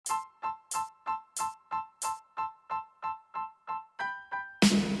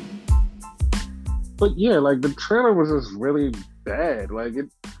But yeah, like the trailer was just really bad. Like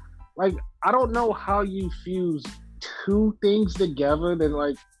I don't know how you fuse two things together that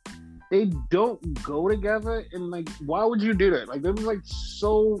like they don't go together, and like why would you do that? Like it was like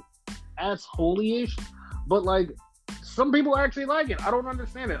so assholey-ish, but like some people actually like it. I don't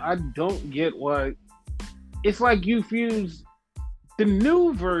understand it. I don't get why. It's like you fuse the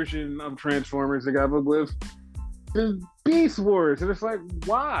new version of Transformers together with the Beast Wars, and it's like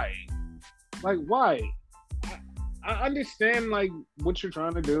why? Like why? I understand like what you're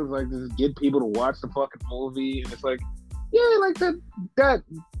trying to do is like just get people to watch the fucking movie, and it's like, yeah, like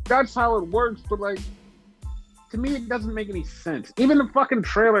that's how it works. But like to me, it doesn't make any sense. Even the fucking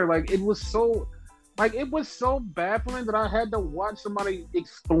trailer, like it was so baffling that I had to watch somebody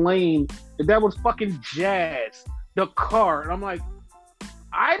explain that was fucking Jazz, the car, and I'm like,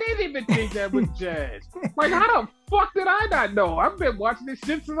 I didn't even think that was Jazz. Like, how the fuck did I not know? I've been watching this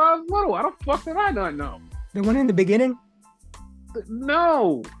shit since I was little. How the fuck did I not know? The one in the beginning?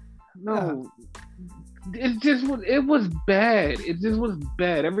 No. It was bad. It just was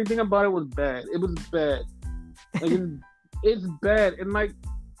bad. Everything about it was bad. It was bad. Like, it's bad. And like,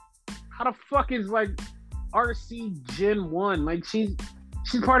 how the fuck is like RC Gen 1? Like, she's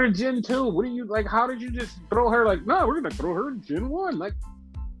part of Gen 2. What do you, like, how did you just throw her, like, no, we're gonna throw her in Gen 1? Like,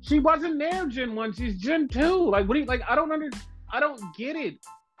 she wasn't there Gen 1, she's Gen 2. Like, what do you, like, I don't get it.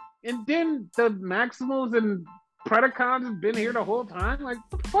 And then the Maximals and Predacons have been here the whole time. Like,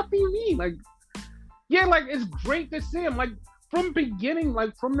 what the fuck do you mean? Like, yeah, like, it's great to see them. Like, from the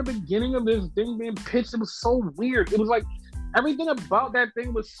beginning of this thing being pitched, it was so weird. It was like, everything about that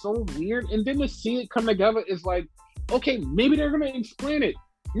thing was so weird. And then to see it come together is like, okay, maybe they're gonna explain it.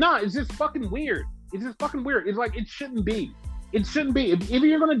 Nah, it's just fucking weird. It's like, it shouldn't be. If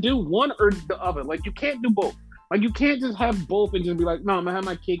you're gonna do one or the other, like, you can't do both. Like, you can't just have both and just be like, no, I'm gonna have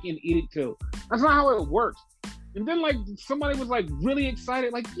my cake and eat it too. That's not how it works. And then, like, somebody was, like, really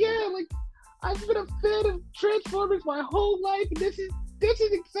excited. Like, yeah, like, I've been a fan of Transformers my whole life. And this is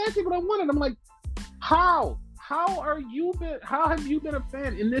exactly what I wanted. I'm like, how? How have you been a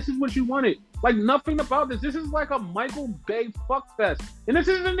fan? And this is what you wanted. Like, nothing about this. This is like a Michael Bay fuckfest. And this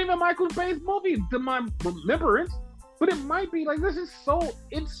isn't even Michael Bay's movie, to my remembrance. But it might be. Like,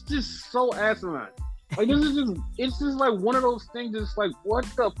 it's just so asinine. Like, it's just like one of those things that's like, what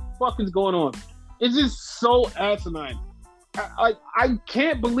the fuck is going on? It's just so asinine. I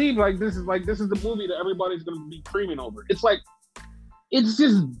can't believe like this is the movie that everybody's gonna be creaming over. It's like, it's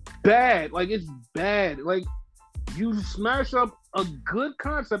just bad. Like, it's bad. Like, you smash up a good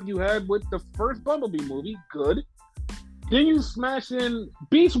concept you had with the first Bumblebee movie, good. Then you smash in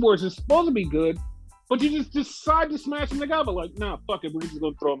Beast Wars, is supposed to be good, but you just decide to smash them together. Like, nah, fuck it, we're just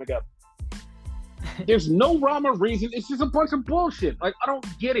gonna throw them together. There's no rhyme or reason. It's just a bunch of bullshit. Like, I don't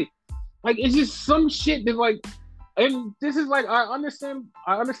get it. Like, it's just some shit that like, and this is like, I understand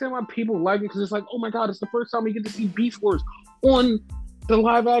why people like it, because it's like, oh my god, it's the first time we get to see Beast Wars on the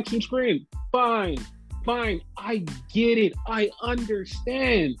live action screen. Fine, I get it, I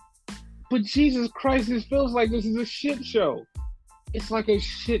understand. But Jesus Christ, this feels like this is a shit show. It's like a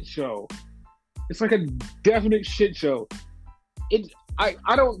shit show. It's like a definite shit show. I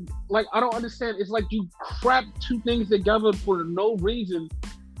don't understand. It's like you crap two things together for no reason.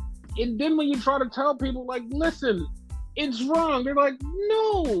 And then when you try to tell people, like, listen, it's wrong, they're like,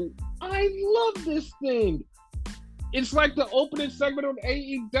 no, I love this thing. It's like the opening segment on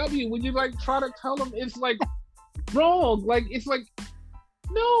AEW when you like try to tell them it's like wrong. Like, it's like,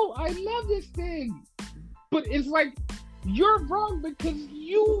 no, I love this thing. But it's like, you're wrong because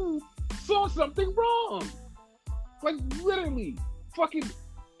you saw something wrong. Like, literally, fucking,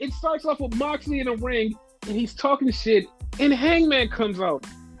 it starts off with Moxley in a ring and he's talking shit and Hangman comes out.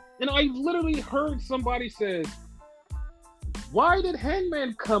 And I literally heard somebody say, why did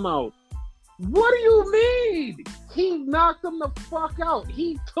Hangman come out? What do you mean? He knocked him the fuck out.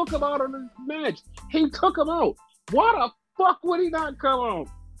 He took him out of the match. He took him out. Why the fuck would he not come out?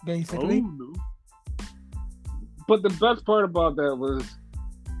 Basically. Oh, no. But the best part about that was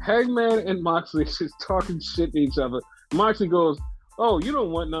Hangman and Moxley just talking shit to each other. Moxley goes, oh, you don't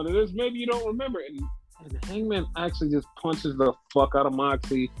want none of this. Maybe you don't remember. And Hangman actually just punches the fuck out of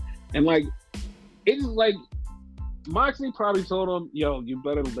Moxley. And like, it's like, Moxley probably told him, yo, you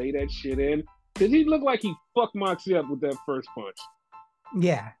better lay that shit in. Because he looked like he fucked Moxley up with that first punch.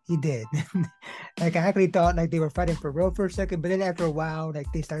 Yeah, he did. Like, I actually thought like they were fighting for real for a second, but then after a while, like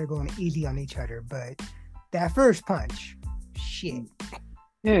they started going easy on each other. But that first punch, shit.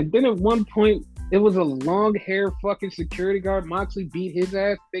 Yeah, then at one point, it was a long hair fucking security guard. Moxley beat his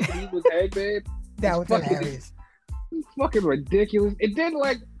ass thinking he was Hangman. That was hilarious. Fucking ridiculous. It did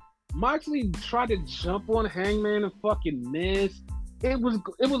like, Moxley tried to jump on Hangman and fucking missed. It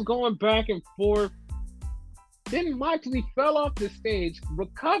was going back and forth. Then Moxley fell off the stage,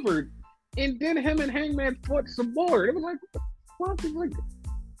 recovered, and then him and Hangman fought some more. It was like, what the fuck? It was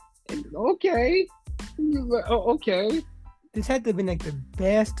like, okay. Like, oh, okay. This had to have been like the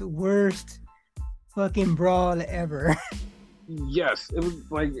best, worst fucking brawl ever. Yes, it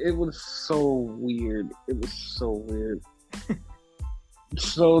was so weird. It was so weird.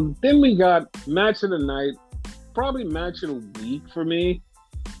 So then we got match of the night, probably match of the week for me,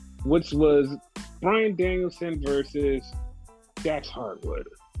 which was Bryan Danielson versus Dax Harwood.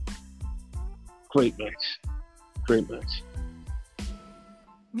 Great match. Great match.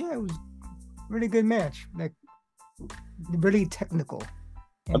 Yeah, it was a really good match. Like, really technical.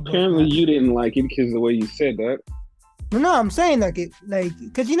 Apparently you didn't like it because of the way you said that. No, I'm saying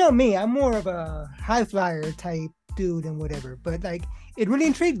because you know me, I'm more of a high flyer type dude and whatever, but like it really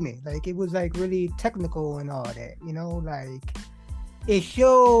intrigued me. Like it was like really technical and all that, you know, like it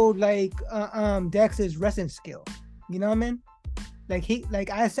showed like Dax's wrestling skill. You know what I mean? Like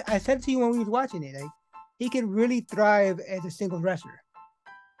I said to you when we was watching it, like he could really thrive as a single wrestler.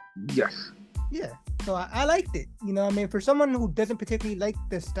 Yes. Yeah. So I liked it. You know what I mean? For someone who doesn't particularly like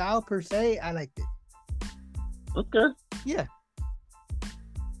the style per se, I liked it. Okay. Yeah.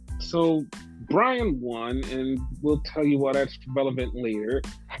 So Bryan won, and we'll tell you why that's relevant later.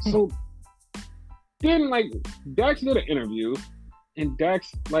 So then, like, Dax did an interview, and Dax,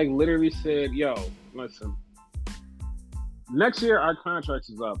 like, literally said, yo, listen, next year our contract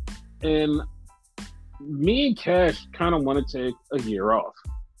is up, and me and Cash kind of want to take a year off.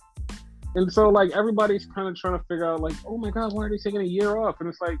 And so, like, everybody's kind of trying to figure out, like, oh my God, why are they taking a year off? And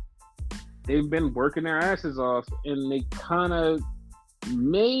it's like, they've been working their asses off, and they kind of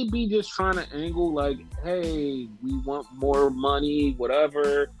maybe just trying to angle, like, hey, we want more money,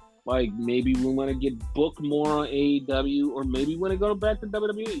 whatever. Like, maybe we want to get booked more on AEW, or maybe we want to go back to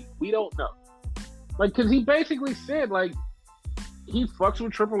WWE. We don't know. Like, because he basically said, like, he fucks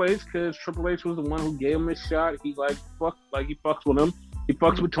with Triple H because Triple H was the one who gave him a shot. He, like, he fucks with him. He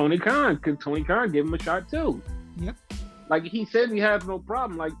fucks with Tony Khan because Tony Khan gave him a shot too. Yep. Like, he says he has no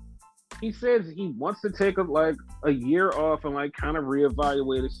problem. Like, he says he wants to take a year off and like kind of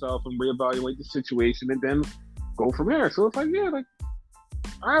reevaluate himself and reevaluate the situation and then go from there. So it's like, yeah, like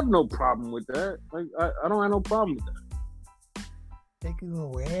I have no problem with that. Like I don't have no problem with that. They can go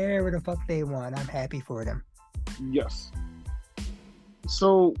wherever the fuck they want. I'm happy for them. Yes.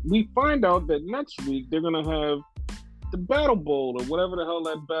 So we find out that next week they're gonna have the Battle Bowl or whatever the hell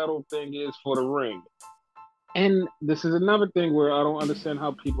that battle thing is for the ring. And this is another thing where I don't understand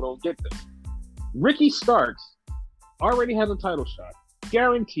how people don't get this. Ricky Starks already has a title shot,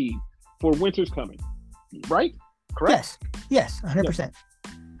 guaranteed, for Winter's Coming, right? Correct? Yes, 100%.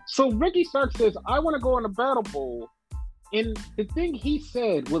 Yeah. So Ricky Starks says, I want to go on the Battle Bowl. And the thing he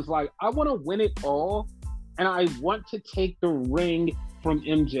said was like, I want to win it all, and I want to take the ring from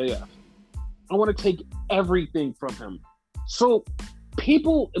MJF. I want to take everything from him. So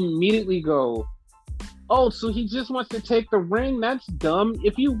people immediately go, oh, so he just wants to take the ring? That's dumb.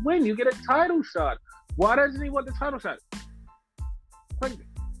 If you win, you get a title shot. Why doesn't he want the title shot? Like,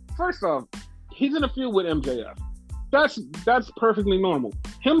 first off, he's in a feud with MJF. That's perfectly normal.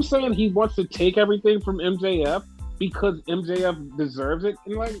 Him saying he wants to take everything from MJF because MJF deserves it,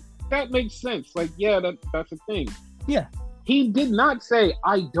 and like that makes sense. Like, yeah, that's a thing. Yeah. He did not say,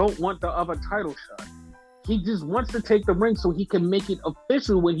 I don't want the other title shot. He just wants to take the ring so he can make it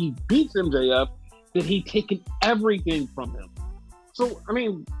official when he beats MJF that he taken everything from him. So, I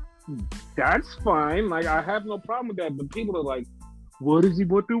mean, that's fine. Like, I have no problem with that. But people are like, what does he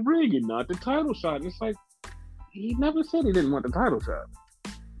want the ring and not the title shot? And it's like, he never said he didn't want the title shot.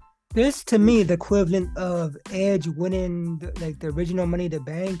 This, to me, the equivalent of Edge winning the original Money in the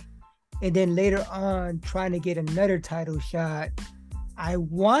Bank, and then later on trying to get another title shot. I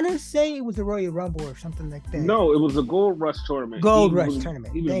want to say it was the Royal Rumble or something like that. No, it was a Gold Rush tournament.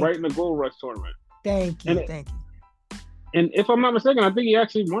 Tournament. He was right in the Gold Rush tournament. Thank you. And if I'm not mistaken, I think he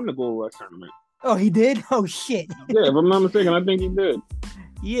actually won the Gold Rush tournament. Oh, he did? Oh, shit. Yeah, if I'm not mistaken, I think he did.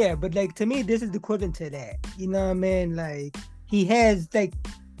 Yeah, but like to me, this is the equivalent to that. You know what I mean? Like he has like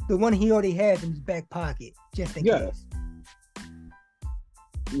the one he already has in his back pocket, just in case.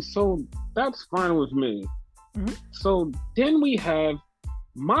 So that's fine with me. Mm-hmm. So then we have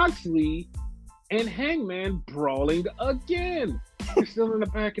Moxley and Hangman brawling again. They're still in the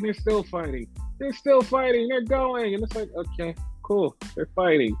back and they're still fighting. They're still fighting. They're going. And it's like, okay, cool. They're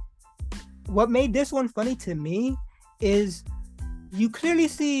fighting. What made this one funny to me is you clearly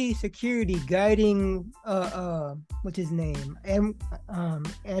see security guiding what's his name?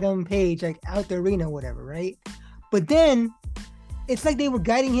 Adam Page, like out the arena or whatever, right? But then it's like they were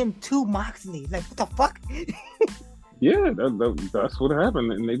guiding him to Moxley. Like, what the fuck? Yeah, that's what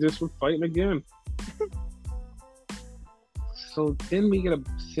happened, and they just were fighting again. So then we get to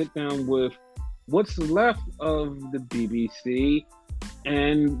sit down with what's left of the BBC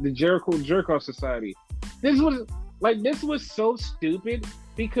and the Jericho Jerkoff Society. This was so stupid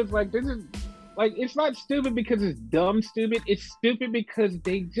because this is it's not stupid because it's dumb stupid. It's stupid because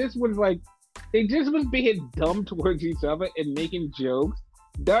they just was being dumb towards each other and making jokes.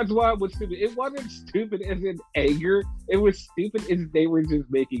 That's why it was stupid. It wasn't stupid as in anger. It was stupid as they were just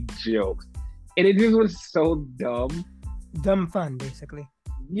making jokes. And it just was so dumb. Dumb fun, basically.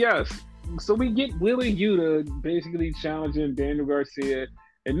 Yes. So we get Wheeler Yuta basically challenging Daniel Garcia.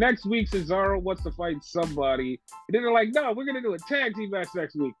 And next week, Cesaro wants to fight somebody. And then they're like, no, we're going to do a tag team match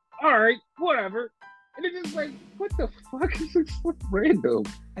next week. All right, whatever. And it's just like, what the fuck? Is this so random?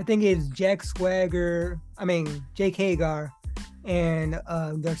 I think it's Jake Hager, and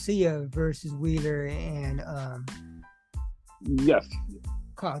Garcia versus Wheeler and yes,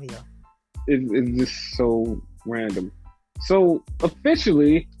 Claudio. It's just so random. So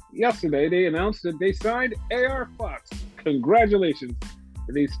officially, yesterday they announced that they signed AR Fox. Congratulations,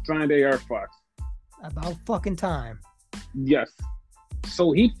 they signed AR Fox. About fucking time. Yes.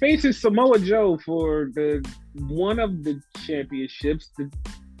 So he faces Samoa Joe for one of the championships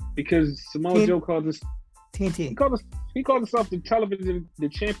because Samoa Joe called us TNT. He called himself the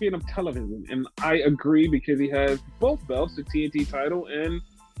champion of television, and I agree because he has both belts, the TNT title and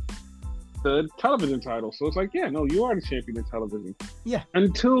the television title. So it's like, yeah, no, you are the champion of television. Yeah.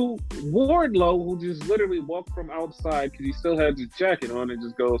 Until Wardlow, who just literally walked from outside because he still had his jacket on, and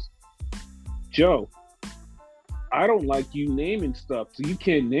just goes, Joe, I don't like you naming stuff, so you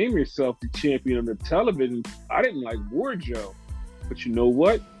can't name yourself the champion of the television. I didn't like Wardlow, but you know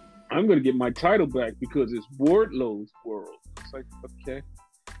what? I'm going to get my title back because it's Wardlow's world. It's like, okay.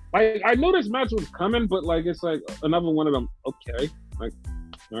 I knew this match was coming, but it's like another one of them, okay. Like,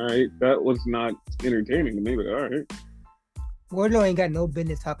 all right, that was not entertaining to me, but all right. Wardlow ain't got no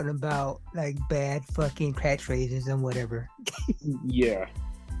business talking about bad fucking catchphrases and whatever. Yeah.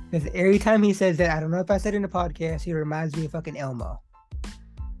 Because every time he says that, I don't know if I said it in the podcast, he reminds me of fucking Elmo.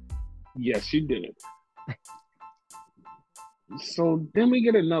 Yes, you did. So then we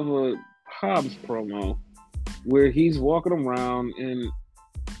get another Hobbs promo where he's walking around, and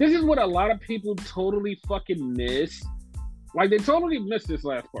this is what a lot of people totally fucking miss. They totally missed this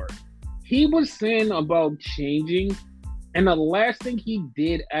last part. He was saying about changing, and the last thing he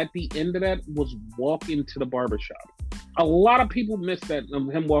did at the end of that was walk into the barbershop. A lot of people miss that,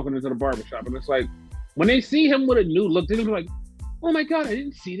 him walking into the barbershop. And it's like, when they see him with a new look, they're like, oh my God, I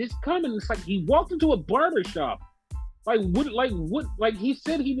didn't see this coming. It's like he walked into a barbershop. He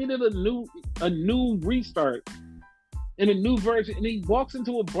said he needed a new restart and a new version. And he walks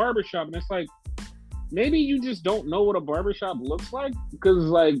into a barbershop, and it's like, maybe you just don't know what a barbershop looks like.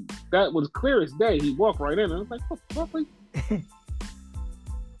 Because that was clear as day. He walked right in, and I was like, what the fuck?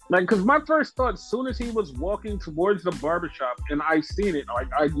 Because my first thought, as soon as he was walking towards the barbershop and I seen it,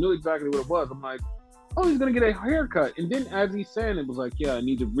 I knew exactly what it was. I'm like, oh, he's going to get a haircut. And then as he's saying it, was like, yeah, I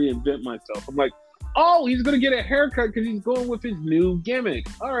need to reinvent myself. I'm like, oh, he's going to get a haircut because he's going with his new gimmick.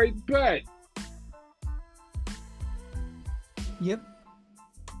 All right, bet. Yep.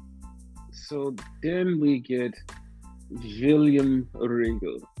 So then we get William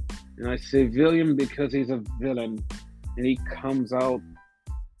Regal. And I say William because he's a villain. And he comes out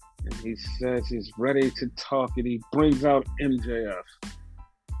and he says he's ready to talk, and he brings out MJF.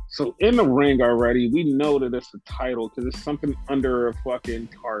 So in the ring already, we know that it's the title because it's something under a fucking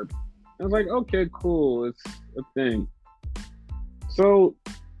tarp. I was like, okay, cool, it's a thing. So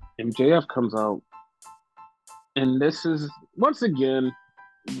MJF comes out, and this is, once again,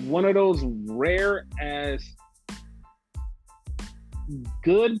 one of those rare as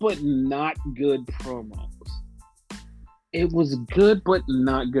good but not good promos. It was good, but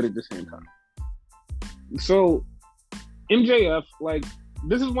not good at the same time. So, MJF,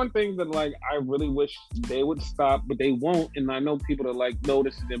 this is one thing that, I really wish they would stop, but they won't. And I know people that no,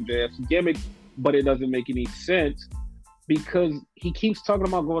 this is MJF's gimmick, but it doesn't make any sense because he keeps talking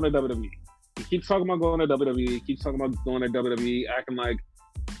about going to WWE. He keeps talking about going to WWE. He keeps talking about going to WWE, acting like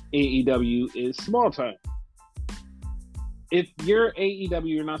AEW is small time. If you're AEW,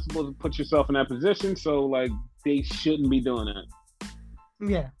 you're not supposed to put yourself in that position. So, they shouldn't be doing that.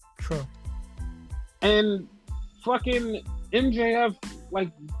 Yeah, true. And fucking MJF,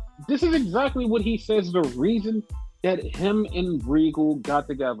 this is exactly what he says the reason that him and Regal got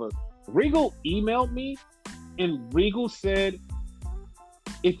together. Regal emailed me, and Regal said,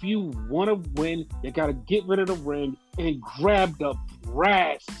 if you want to win, you got to get rid of the ring and grab the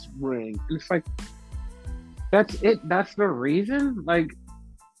brass ring. And it's like, that's it? That's the reason? Like,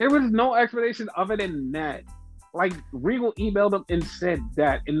 there was no explanation other than that. Like, Regal emailed him and said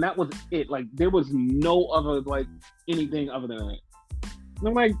that, and that was it. Like, there was no other, like, anything other than that. And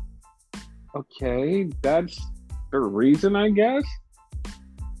I'm like, okay, that's the reason, I guess.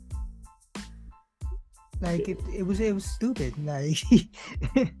 Like it was stupid. Like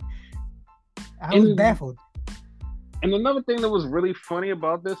I was baffled. And another thing that was really funny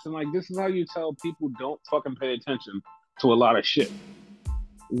about this, and like this is how you tell people don't fucking pay attention to a lot of shit.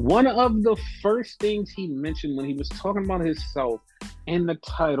 One of the first things he mentioned when he was talking about himself and the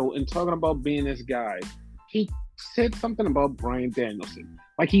title and talking about being this guy, he said something about Bryan Danielson.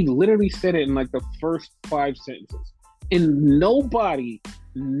 Like he literally said it in like the first 5 sentences. And nobody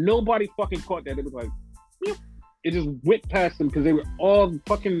fucking caught that. It was like, it just went past them because they were all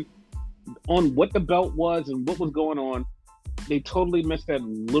fucking on what the belt was and what was going on. They totally missed that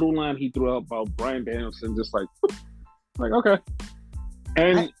little line he threw out about Bryan Danielson. Just like okay.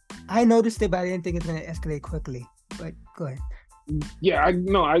 And I noticed it, but I didn't think it's gonna escalate quickly. But go ahead. Yeah, I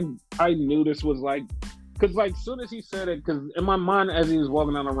knew this was like, because like soon as he said it, because in my mind as he was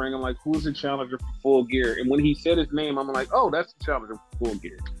walking down the ring, I'm like, who's the challenger for Full Gear? And when he said his name, I'm like, oh, that's the challenger for Full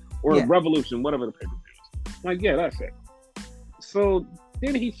Gear or Revolution, whatever the paper is. Like, yeah, that's it. So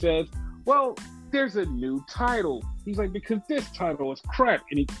then he says, well, there's a new title. He's like, because this title is crap.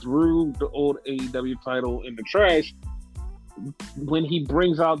 And he threw the old AEW title in the trash when he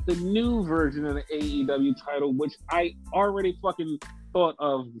brings out the new version of the AEW title, which I already fucking thought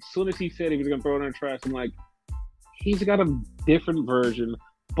of. As soon as he said he was going to throw it in the trash, I'm like, he's got a different version,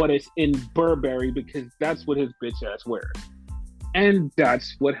 but it's in Burberry because that's what his bitch ass wears. And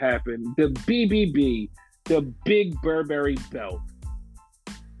that's what happened. The BBB, the big Burberry belt.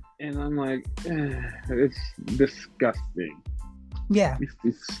 And I'm like, it's disgusting. Yeah. It's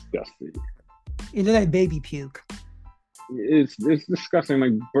disgusting. It looks like baby puke. It's disgusting.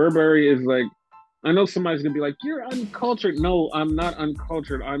 Like, Burberry is like, I know somebody's gonna be like, you're uncultured. No, I'm not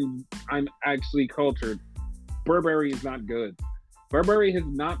uncultured. I'm actually cultured. Burberry is not good. Burberry is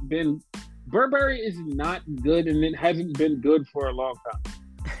not good, and it hasn't been good for a long time.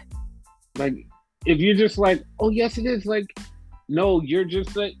 Like, if you're just like, oh yes it is, like, no, you're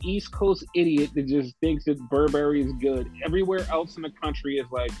just an East Coast idiot that just thinks that Burberry is good. Everywhere else in the country is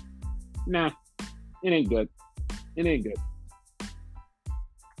like, nah, it ain't good. It ain't good.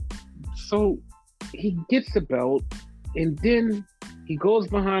 So he gets the belt, and then he goes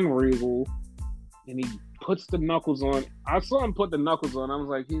behind Regal, and he puts the knuckles on. I saw him put the knuckles on. I was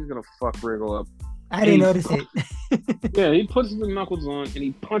like, he's gonna fuck Regal up. I didn't notice it. Yeah, he puts the knuckles on, and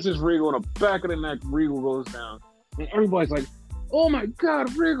he punches Regal in the back of the neck. Regal goes down, and everybody's like, oh my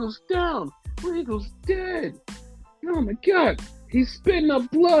God, Regal's down. Regal's dead. Oh my God, he's spitting up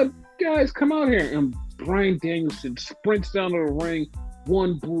blood. Guys, come out here. And Bryan Danielson sprints down to the ring,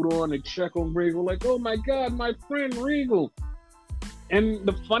 one boot on, and check on Regal, like, oh my God, my friend Regal. And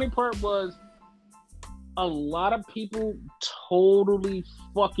the funny part was, a lot of people totally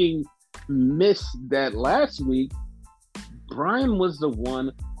fucking missed that last week. Bryan was the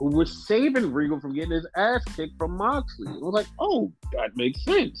one who was saving Regal from getting his ass kicked from Moxley. It was like, oh, that makes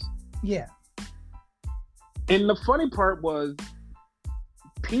sense. Yeah. And the funny part was,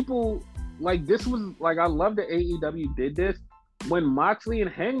 people, like, this was, like, I love that AEW did this. When Moxley and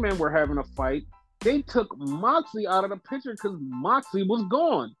Hangman were having a fight, they took Moxley out of the picture because Moxley was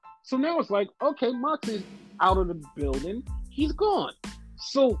gone. So now it's like, okay, Moxley's out of the building. He's gone.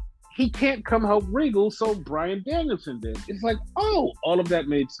 So he can't come help Regal, so Bryan Danielson did. It's like, oh, all of that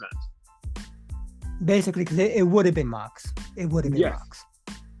made sense. Basically, because it would have been Mox. It would have been Mox.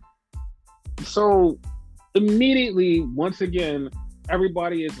 So immediately, once again,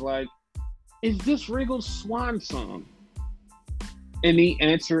 everybody is like, is this Regal's swan song? And the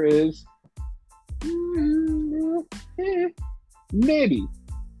answer is, maybe.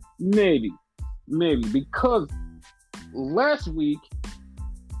 Because last week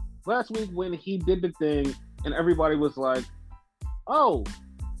when he did the thing and everybody was like, oh,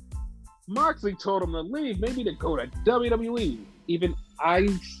 Moxley told him to leave, maybe to go to WWE. Even I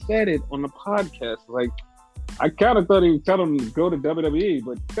said it on the podcast, like, I kind of thought he was telling him to go to WWE,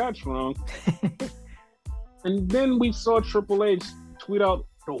 but that's wrong. And then we saw Triple H tweet out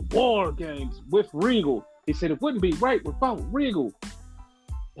the War Games with Regal. He said it wouldn't be right without Regal.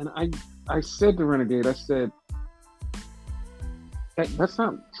 And I said to Renegade, I said, That's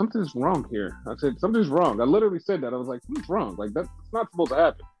not, something's wrong here. I said something's wrong. I literally said that. I was like, something's wrong. Like that's not supposed to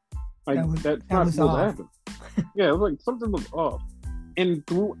happen. Like that's that not was supposed to off. happen. Yeah, it was like something was off. And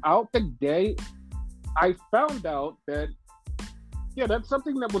throughout the day, I found out that yeah, that's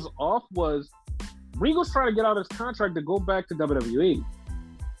something that was off was Regal's trying to get out his contract to go back to WWE.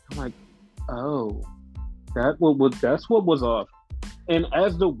 I'm like, oh, that's what was off. And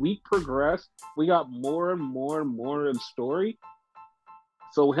as the week progressed, we got more and more and more of the story.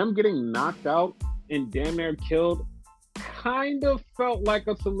 So him getting knocked out and damn near killed kind of felt like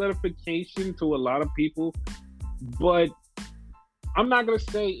a solidification to a lot of people. But I'm not going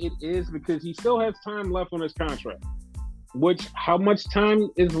to say it is because he still has time left on his contract. Which, how much time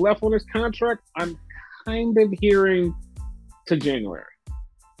is left on his contract? I'm kind of hearing to January.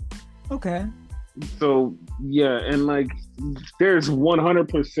 Okay. So, yeah, and like, there's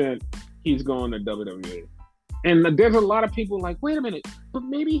 100% he's going to WWE. And there's a lot of people like, wait a minute, but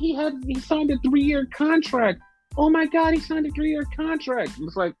maybe he signed a 3-year contract. Oh my God, he signed a 3-year contract.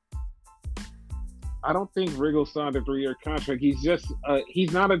 It's like, I don't think Regal signed a 3-year contract. He's just,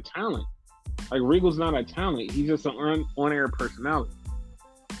 he's not a talent. Like, Regal's not a talent. He's just an on-air personality.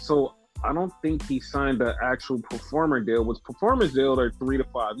 So I don't think he signed the actual performer deal. With performance deals are 3 to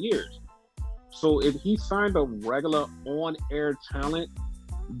 5 years. So if he signed a regular on-air talent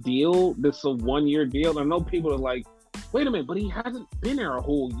deal, this is a 1-year deal. I know people are like, wait a minute, but he hasn't been there a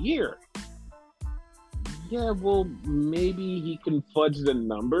whole year. Yeah, well, maybe he can fudge the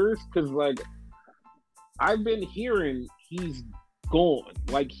numbers because, like, I've been hearing he's gone.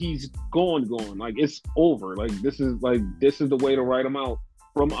 Like, he's gone. Like, it's over. Like, this is the way to write him out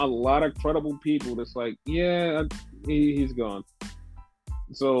from a lot of credible people. That's like, yeah, he's gone.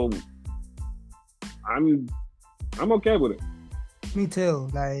 So I'm okay with it. Me too.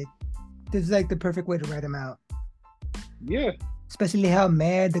 Like, this is like the perfect way to write him out. Yeah. Especially how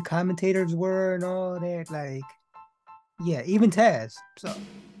mad the commentators were and all that. Like, yeah, even Taz. So.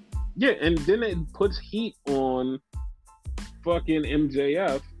 Yeah, and then it puts heat on fucking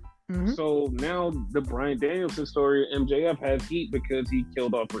MJF. Mm-hmm. So now the Bryan Danielson story, MJF has heat because he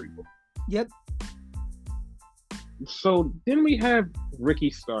killed off Regal. Yep. So then we have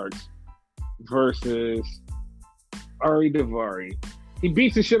Ricky Starks versus Ari Daivari. He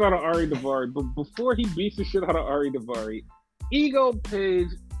beats the shit out of Ari Daivari, but before he beats the shit out of Ari Daivari, Ego, Page,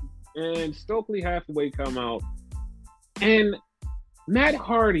 and Stokely Hathaway come out, and Matt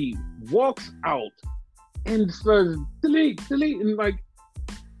Hardy walks out and says, delete, and like,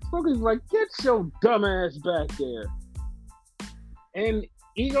 Stokely's like, get your dumb ass back there. And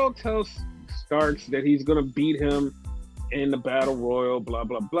Ego tells Starks that he's gonna beat him in the Battle Royal, blah,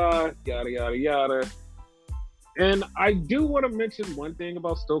 blah, blah, yada, yada, yada. And I do want to mention one thing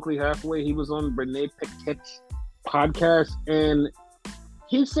about Stokely Hathaway. He was on Renee Paquette's podcast, and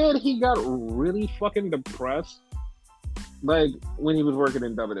he said he got really fucking depressed, like, when he was working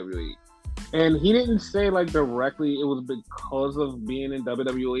in WWE. And he didn't say, like, directly it was because of being in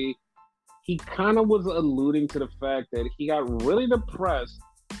WWE. He kind of was alluding to the fact that he got really depressed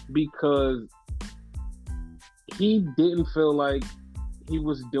because he didn't feel like he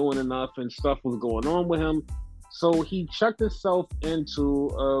was doing enough and stuff was going on with him. So he checked himself into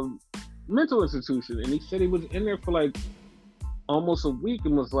a mental institution, and he said he was in there for like almost a week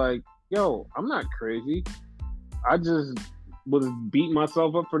and was like, yo, I'm not crazy. I just was beating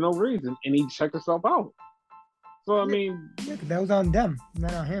myself up for no reason. And he checked himself out. So, I mean... Yeah, that was on them,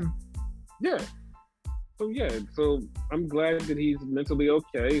 not on him. Yeah. So I'm glad that he's mentally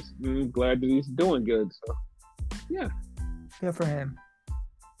okay. I'm glad that he's doing good. So, yeah. Good for him.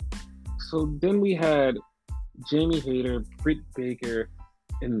 So then we had Jamie Hayter, Britt Baker,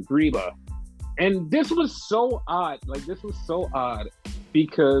 and Reba. And this was so odd. Like, this was so odd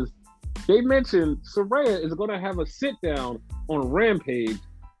because they mentioned Saraya is going to have a sit-down on Rampage.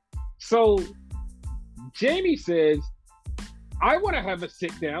 So Jamie says, I want to have a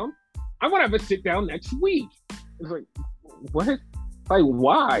sit-down. I want to have a sit-down next week. It's like, what? Like,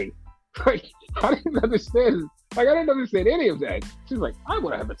 why? Like, I didn't understand. Like, I didn't understand any of that. She's like, I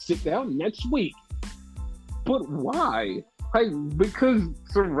want to have a sit-down next week. But why? Like, because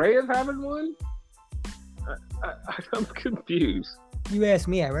Saraya's having one? I'm confused. You ask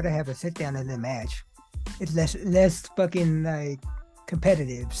me, I'd rather have a sit down than a match. It's less fucking like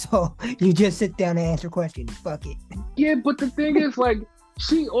competitive. So you just sit down and answer questions. Fuck it. Yeah, but the thing is, like,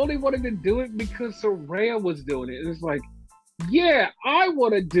 she only wanted to do it because Saraya was doing it. And it's like, yeah, I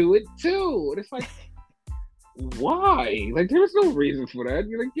want to do it too. And it's like, why? Like, there's no reason for that.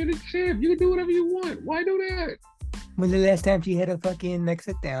 You're like, you're the champ. You can do whatever you want. Why do that? When's the last time she had a fucking like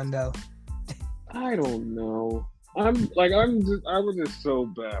sit down though? I don't know. I was just so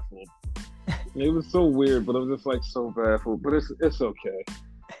baffled. It was so weird, but I was just like so baffled. But it's okay.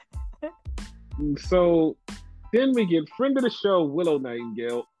 So then we get friend of the show Willow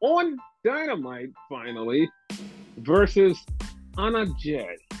Nightingale on Dynamite finally versus Anna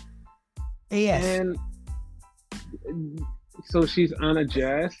Jay. AS. And so she's Anna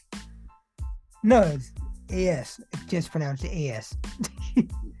Jazz. No, it's AS. It's just pronounced AS.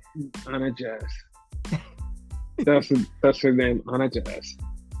 Anna Jazz. That's her name, Anna Jazz.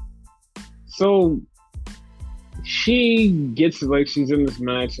 So she gets like she's in this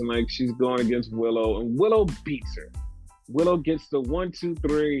match and like she's going against Willow and Willow beats her. Willow gets the 1, 2,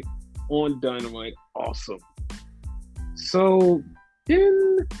 3 on Dynamite. Awesome. So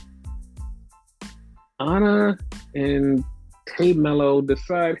then Anna and Tay Mello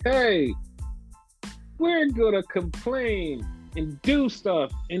decide, hey, we're gonna complain and do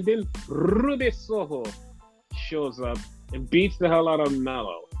stuff. And then Ruby Soho shows up and beats the hell out of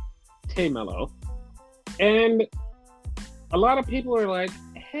Mello, Tay Mello. And a lot of people are like,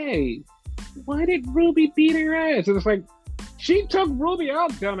 hey, why did Ruby beat her ass? And it's like, she took Ruby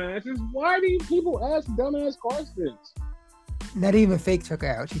out, dumbasses. Why do you people ask dumbass questions? Not even fake took her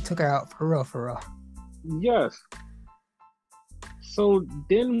out. She took her out for real, for real. Yes. So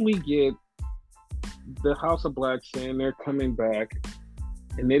then we get the House of Black saying they're coming back.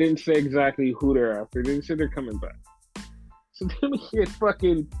 And they didn't say exactly who they're after. They didn't say they're coming back. So then we get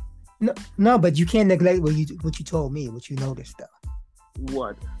fucking... No, but you can't neglect what you told me, what you noticed though.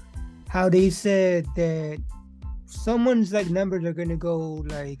 What? How they said that someone's like numbers are gonna go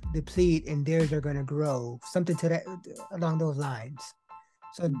like deplete and theirs are gonna grow, something to that along those lines.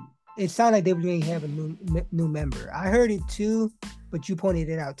 So it sounded like they were going to have a new member. I heard it too, but you pointed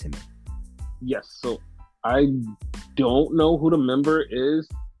it out to me. Yes. So I don't know who the member is,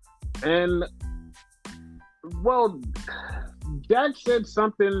 and well, Jack said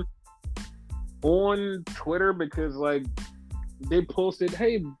something on Twitter because like they posted,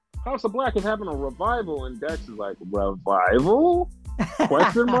 hey, House of Black is having a revival, and Dax is like, revival?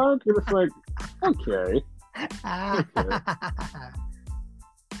 Question mark? And it's like, okay.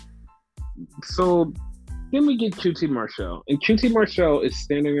 So then we get QT Marshall, and QT Marshall is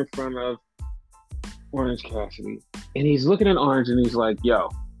standing in front of Orange Cassidy, and he's looking at Orange, and he's like, yo,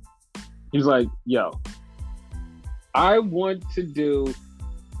 I want to do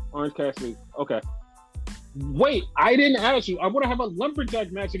Orange Cassidy. Okay. Wait, I didn't ask you. I want to have a lumberjack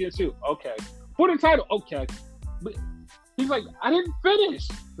match against you. Okay. For the title. Okay. But he's like, I didn't finish.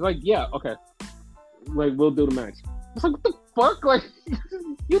 He's like, yeah, okay. Like, we'll do the match. It's like, what the fuck? Like,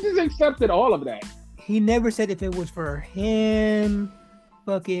 you just accepted all of that. He never said if it was for him,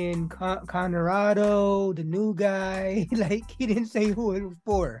 fucking Conrado, the new guy. Like, he didn't say who it was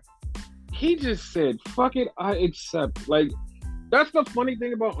for. He just said, fuck it, I accept. Like, that's the funny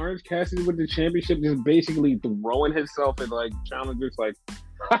thing about Orange Cassidy with the championship, just basically throwing himself at like challengers like,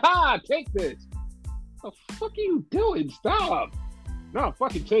 haha, take this. What the fuck are you doing? Stop. No,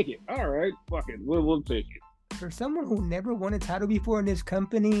 fucking take it. All right, fuck it. We'll take it. For someone who never won a title before in this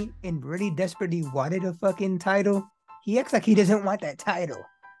company and really desperately wanted a fucking title, he acts like he doesn't want that title.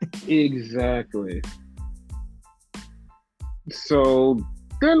 Exactly. So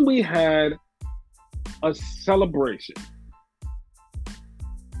then we had a celebration.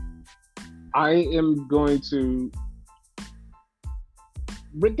 I am going to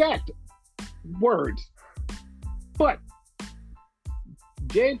redact words, but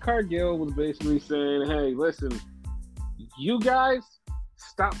Jade Cargill was basically saying, hey, listen, you guys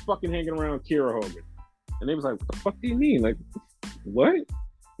stop fucking hanging around Kiera Hogan. And they was like, what the fuck do you mean? Like, what?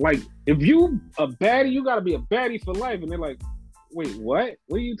 Like, if you a baddie, you gotta be a baddie for life. And they're like, wait, what?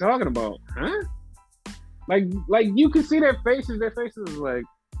 What are you talking about? Huh? Like you can see their faces. Their faces is like,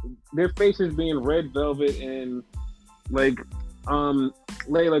 their faces being Red Velvet and like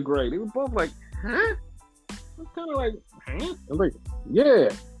Layla Gray. They were both like, huh? I'm kind of like, huh? I'm like, yeah.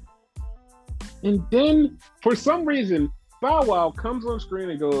 And then for some reason, Bow Wow comes on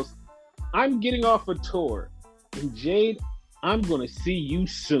screen and goes, I'm getting off a tour. And Jade, I'm gonna see you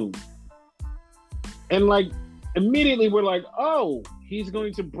soon. And like immediately we're like, oh, he's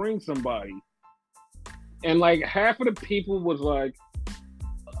going to bring somebody. And like half of the people was like,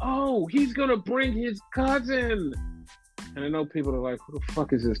 oh, he's gonna bring his cousin. And I know people are like, who the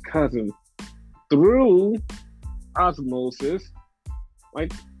fuck is his cousin? Through osmosis,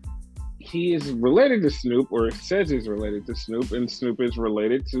 like he is related to Snoop, or says he's related to Snoop, and Snoop is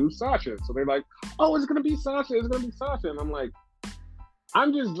related to Sasha. So they're like, oh, it's gonna be Sasha, it's gonna be Sasha. And I'm like,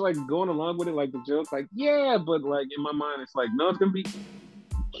 I'm just like going along with it, like the joke, like, yeah, but like in my mind, it's like, no, it's gonna be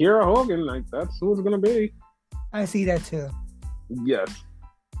Kiera Hogan, like that's who it's gonna be. I see that too. Yes.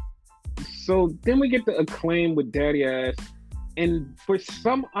 So then we get the Acclaim with Daddy Ass, and for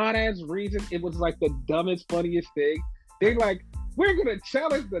some odd ass reason, it was like the dumbest, funniest thing. They like, we're gonna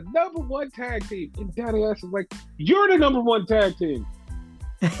challenge the #1 tag team, and Daddy Ass is like, you're the #1 tag team.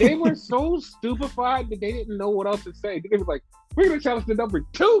 They were so stupefied that they didn't know what else to say. They were like, we're gonna challenge the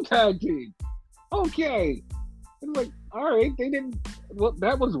 #2 tag team. Okay. It's like, all right, they didn't. Well,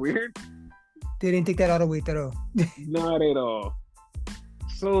 that was weird. They didn't take that all the way through. Not at all.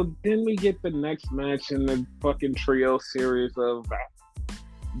 So then we get the next match in the fucking trio series of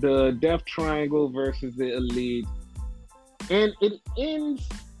the Death Triangle versus the Elite. And it ends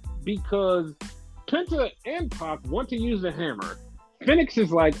because Penta and Pac want to use the hammer. Phoenix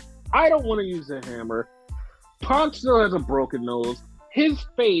is like, I don't want to use the hammer. Pac still has a broken nose. His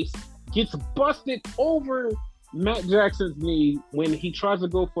face gets busted over Matt Jackson's knee when he tries to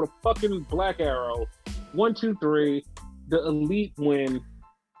go for the fucking Black Arrow. 1, 2, 3. The Elite win.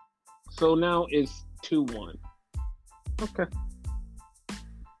 So now it's 2-1. Okay.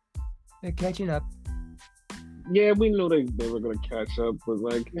 They're catching up. Yeah, we knew they were going to catch up, but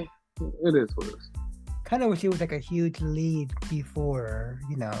like, it is what it is. Kind of wish it was like a huge lead before,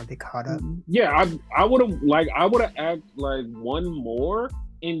 they caught up. Yeah, I would have added like one more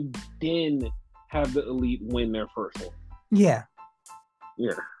and then have the Elite win their first one. Yeah.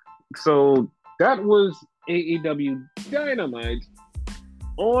 Yeah. So that was AEW Dynamite.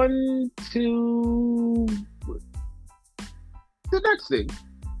 On to the next thing.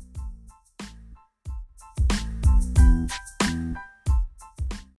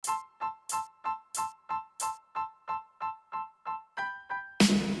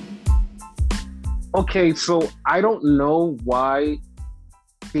 Okay, so I don't know why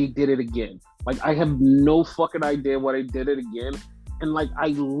they did it again. Like, I have no fucking idea why they did it again. And like, I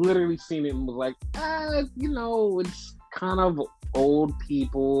literally seen it and was like, it's kind of old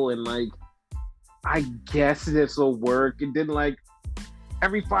people, and like, I guess this will work. It didn't like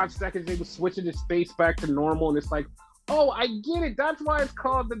every 5 seconds they were switching his face back to normal, and it's like, oh, I get it. That's why it's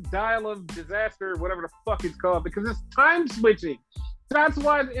called the Dial of Disaster, or whatever the fuck it's called, because it's time switching. That's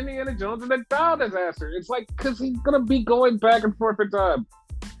why it's Indiana Jones and the Dial Disaster. It's like, because he's gonna be going back and forth in time.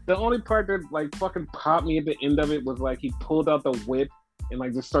 The only part that like fucking popped me at the end of it was like he pulled out the whip and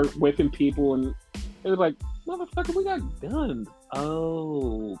like just started whipping people, and it was like, motherfucker, we got guns.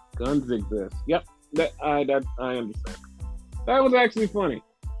 Oh, guns exist. Yep, I understand. That was actually funny.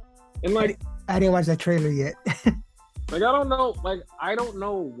 And like, I didn't watch that trailer yet. like, I don't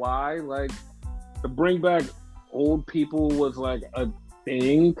know why like the bring back old people was like a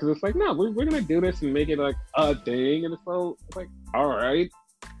thing, because it's like, no, we're gonna do this and make it like a thing, and it's like, all right.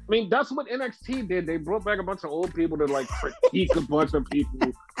 I mean, that's what NXT did. They brought back a bunch of old people to like critique a bunch of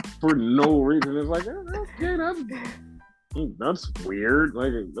people for no reason. It's like, okay, that's weird.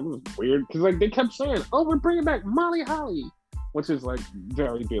 Like, that was weird, because like they kept saying, oh, we're bringing back Molly Holly, which is like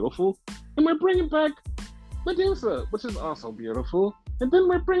very beautiful, and we're bringing back Medusa, which is also beautiful, and then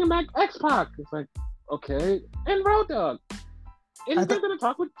we're bringing back X-Pac. It's like, okay, and Road Dogg, and they're gonna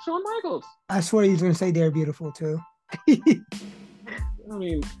talk with Shawn Michaels. I swear he's gonna say they're beautiful too. I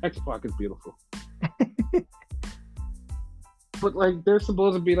mean, X-Pac is beautiful. But like, they're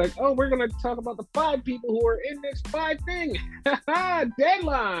supposed to be like, oh, we're gonna talk about the 5 people who are in this 5 thing.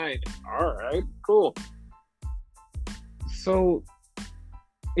 Deadline. All right, cool. So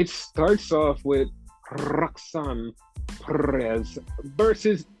it starts off with Roxanne Perez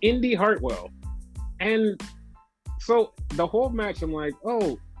versus Indy Hartwell. And so the whole match, I'm like,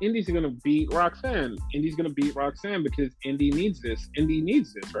 oh, Indy's gonna beat Roxanne. Indy's gonna beat Roxanne because Indy needs this. Indy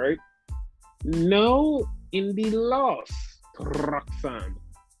needs this, right? No, Indy lost to Roxanne.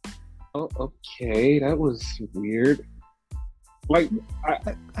 Oh, okay, that was weird. Like,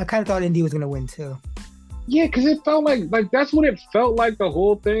 I kind of thought Indy was gonna win too. Yeah, because it felt like that's what it felt like. The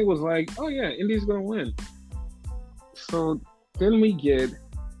whole thing was like, oh yeah, Indy's gonna win. So then we get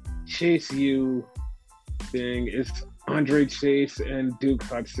Chase U thing. It's Andre Chase and Duke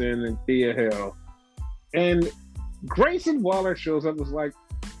Hudson and Thea Hill. And Grayson Waller shows up and was like,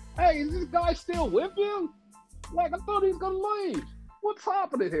 hey, is this guy still with you? Like, I thought he was gonna leave. What's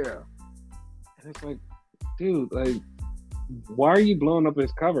happening here? And it's like, dude, like, why are you blowing up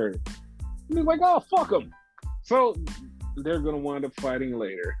his cover? And he's like, oh, fuck him. So they're gonna wind up fighting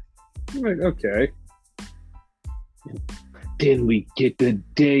later. I'm like, okay. Then we get the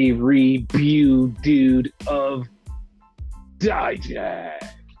debut, dude, of Dijak.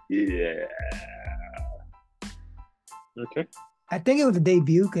 Yeah. Okay. I think it was a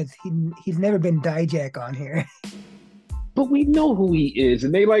debut because he's never been Dijak on here. but we know who he is,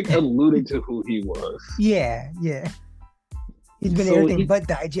 and they like alluded to who he was. Yeah, yeah. He's been So everything but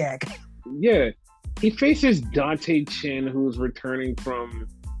Dijak. yeah, he faces Dante Chin, who's returning from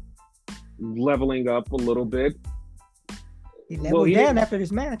leveling up a little bit. He leveled down after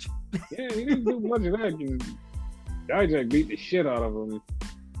this match. Yeah, he didn't do much of that because Dijak beat the shit out of him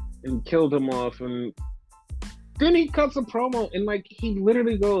and killed him off. And then he cuts a promo and like he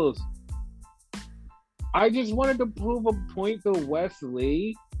literally goes, I just wanted to prove a point to Wes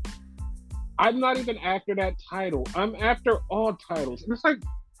Lee. I'm not even after that title. I'm after all titles. And it's like,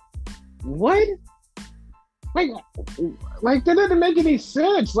 what? Like that didn't make any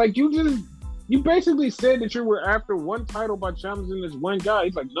sense. Like you basically said that you were after one title by challenging this one guy.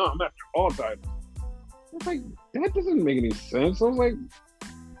 He's like, no, I'm after all titles. It's like, that doesn't make any sense. I was like,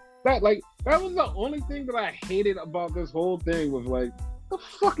 that was the only thing that I hated about this whole thing was like, the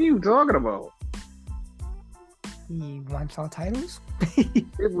fuck are you talking about? He wants all titles?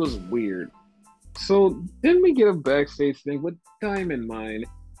 It was weird. So then we get a backstage thing with Diamond Mine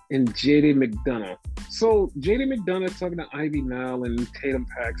and JD McDonough. So JD McDonough is talking to Ivy Nile and Tatum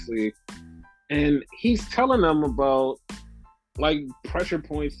Paxley, and he's telling them about like pressure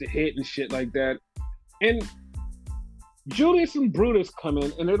points to hit and shit like that. And Julius and Brutus come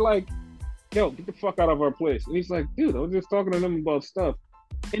in and they're like, yo, get the fuck out of our place. And he's like, dude, I was just talking to them about stuff.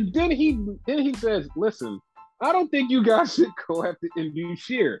 And then he says, listen, I don't think you guys should go after Indus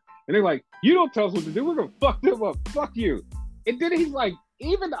Sher. And they're like, you don't tell us what to do. We're going to fuck them up. Fuck you. And then he's like,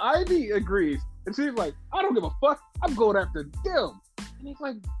 even Ivy agrees. And she's like, I don't give a fuck. I'm going after them. And he's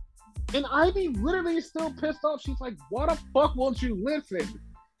like, and Ivy literally is still pissed off. She's like, why the fuck won't you listen?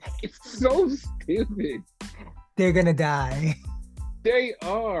 It's so stupid. They're going to die. They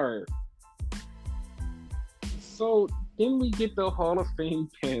are. So then we get the Hall of Fame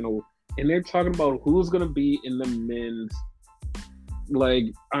panel. And they're talking about who's going to be in the men's like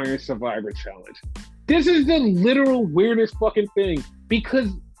Iron Survivor Challenge. This is the literal weirdest fucking thing because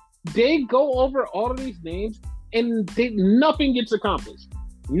they go over all of these names and nothing gets accomplished.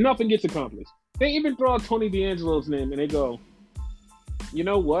 Nothing gets accomplished. They even throw out Tony D'Angelo's name and they go, you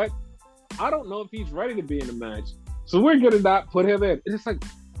know what? I don't know if he's ready to be in the match. So we're going to not put him in. And it's like,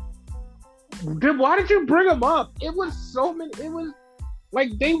 why did you bring him up? It was so many. It was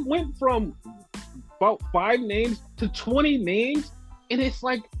like they went from about 5 names to 20 names. And it's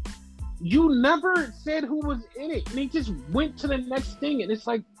like, you never said who was in it. And he just went to the next thing. And it's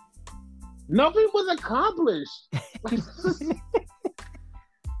like, nothing was accomplished.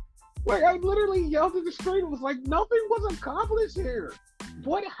 Like I literally yelled at the screen. It was like, nothing was accomplished here.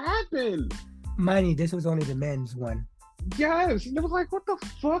 What happened? Mind you, this was only the men's one. Yes. And it was like, what the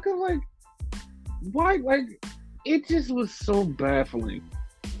fuck? I'm like, why? Like, it just was so baffling.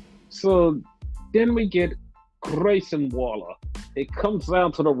 So then we get Grayson Waller. It comes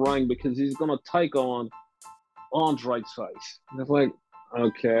down to the ring because he's going to take on Andre Chase. And it's like,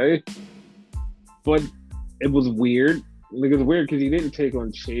 okay. But it was weird. Like, it was weird because he didn't take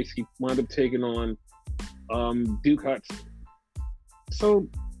on Chase. He wound up taking on Duke Hudson. So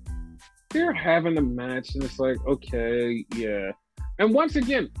they're having a match, and it's like, okay, yeah. And once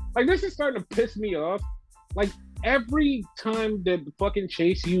again, like, this is starting to piss me off. Like, every time that fucking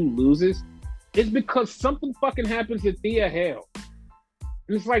Chase U loses, it's because something fucking happens to Thea Hale.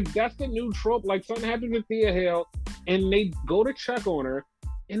 And it's like, that's the new trope. Like, something happens to Thea Hale, and they go to check on her,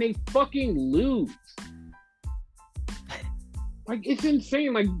 and they fucking lose. Like, it's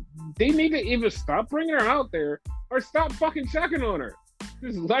insane. Like, they need to either stop bringing her out there or stop fucking checking on her.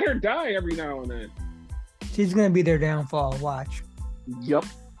 Just let her die every now and then. She's going to be their downfall. Watch. Yup.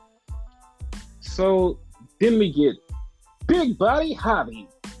 So then we get Big Body Javi.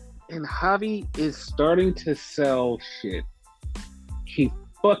 And Javi is starting to sell shit. He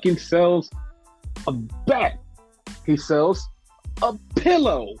fucking sells a bat. He sells a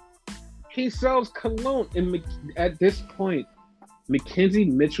pillow. He sells cologne. And at this point, Mackenzie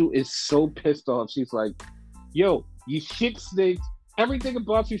Mitchell is so pissed off. She's like, yo, you shit stinks. Everything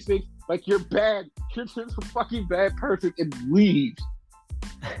about you stinks. Like, you're bad. You're just a fucking bad person, and leaves.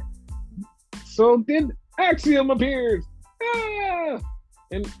 So then Axiom appears. Ah!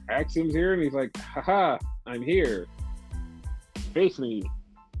 And Axiom's here, and he's like, haha, I'm here. Face me.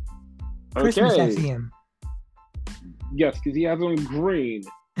 Okay. Christmas Axiom. Yes, because he has on green.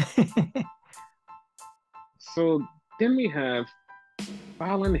 So then we have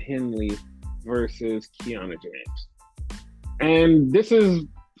Fallon Henley versus Kiana James. And this is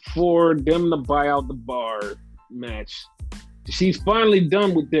for them to buy out the bar match. She's finally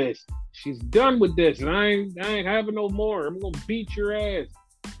done with this. She's done with this, and I ain't having no more. I'm gonna beat your ass.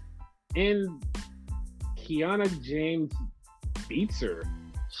 And Kiana James beats her.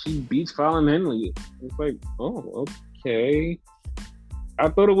 She beats Fallon Henley. It's like, oh, okay. I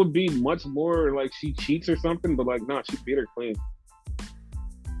thought it would be much more like she cheats or something, but like, nah, she beat her clean.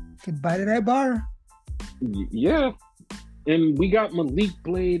 Goodbye to that bar. Yeah. And we got Malik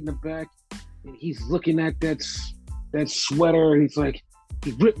Blade in the back, and he's looking at that sweater, and he's like,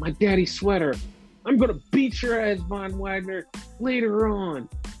 he ripped my daddy's sweater. I'm going to beat your ass, Von Wagner, later on.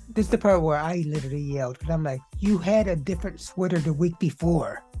 This is the part where I literally yelled, because I'm like, you had a different sweater the week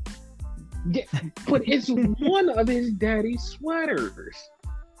before. Yeah, but it's one of his daddy's sweaters.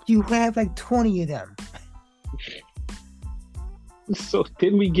 You have like 20 of them. So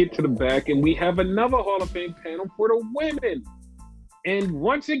then we get to the back, and we have another Hall of Fame panel for the women. And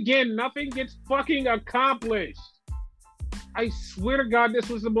once again, nothing gets fucking accomplished. I swear to God, this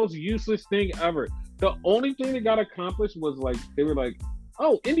was the most useless thing ever. The only thing that got accomplished was like, they were like,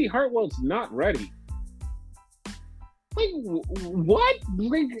 oh, Indy Hartwell's not ready. Like, what?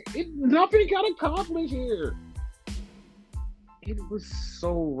 Like, nothing got accomplished here. It was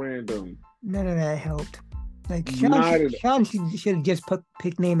so random. None of that helped. Like, Sean should have just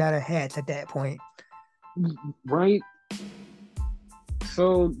picked name out of hats at that point. Right?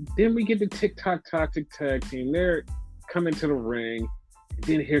 So then we get the TikTok Toxic Tag Team. They're coming to the ring. And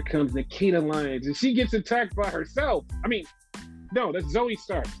then here comes Nikita Lyons. And she gets attacked by herself. I mean, no, that's Zoe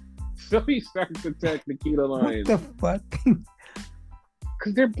Stark. Zoe Stark attacked Nikita Lyons. What the fuck?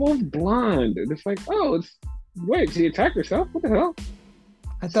 Because they're both blonde. And it's like, oh, wait, she attacked herself? What the hell?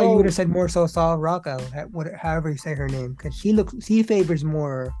 I thought you would have said more so Saul Rocco, however you say her name, because she favors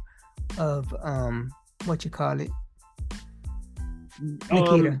more of what you call it,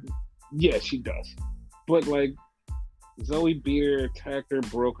 Nikita. Yeah, she does. But like, Zoe beat her, attacked her,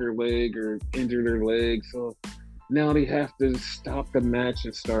 broke her leg, or injured her leg. So now they have to stop the match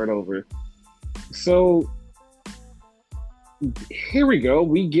and start over. So here we go.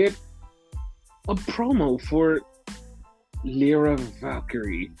 We get a promo for Lyra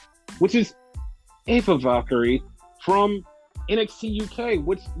Valkyrie, which is Ava Valkyrie from NXT UK,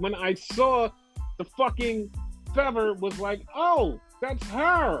 which when I saw the fucking feather was like, oh, that's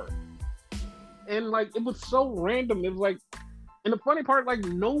her. And like, it was so random. It was like, and the funny part, like,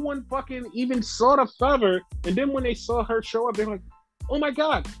 no one fucking even saw the feather. And then when they saw her show up, they're like, oh my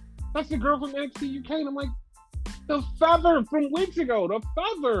God, that's the girl from NXT UK. And I'm like, the feather from weeks ago, the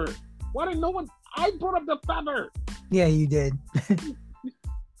feather. Why didn't no one? I brought up the feather. Yeah, you did.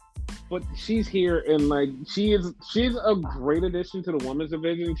 But she's here, and like, she's a great addition to the women's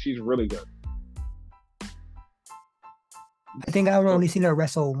division. She's really good. I think I've only seen her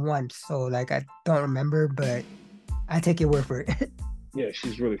wrestle once, so like I don't remember, but I take your word for it. Yeah,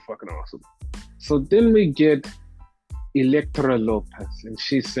 she's really fucking awesome. So then we get Elektra Lopez, and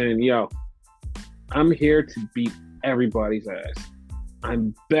she's saying, yo, I'm here to beat everybody's ass.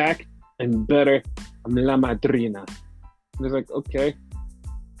 I'm back. I'm better. I'm La Madrina. And it's like, okay.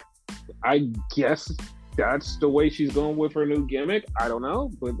 I guess that's the way she's going with her new gimmick. I don't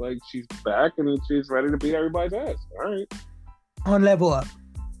know. But like, she's back and she's ready to beat everybody's ass. All right. On Level Up.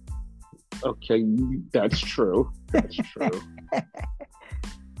 Okay, that's true. That's true.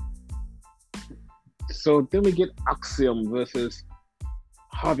 So then we get Axiom versus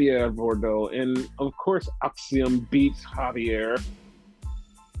Javier Bordeaux. And of course, Axiom beats Javier.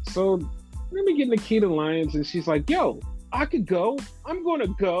 So then we get Nikita Lyons, and she's like, yo, I could go. I'm going to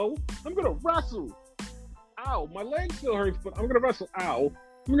go. I'm going to wrestle. Ow, my leg still hurts, but I'm going to wrestle. Ow.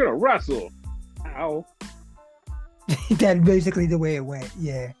 I'm going to wrestle. Ow. That's basically the way it went,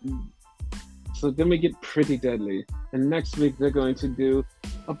 yeah. So then we get Pretty Deadly. And next week they're going to do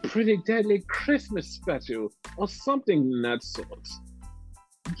a Pretty Deadly Christmas special or something that sort.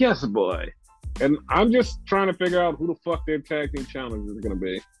 Yes, boy. And I'm just trying to figure out who the fuck their tag team challenge is going to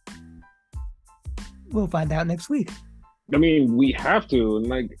be. We'll find out next week. I mean, we have to. And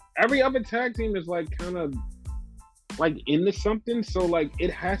like, every other tag team is like kind of like into something. So like,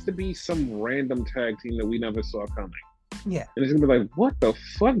 it has to be some random tag team that we never saw coming. Yeah. And it's going to be like, what the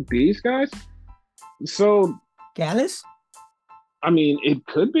fuck, these guys? So. Gallus? I mean, it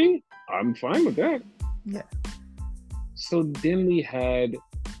could be. I'm fine with that. Yeah. So then we had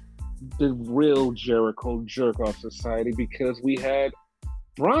the real Jericho Jerk-Off Society, because we had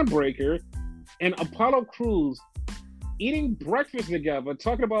Braun Breaker and Apollo Crews eating breakfast together,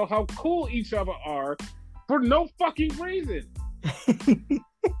 talking about how cool each other are for no fucking reason.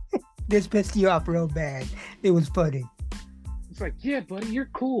 This pissed you off real bad. It was funny. It's like, yeah, buddy, you're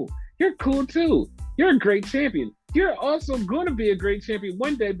cool. You're cool too. You're a great champion. You're also going to be a great champion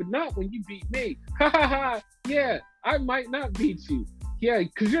one day, but not when you beat me. Ha ha ha. Yeah, I might not beat you. Yeah,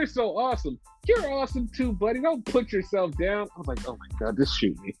 because you're so awesome. you're awesome too, buddy. Don't put yourself down. I was like, oh my god, just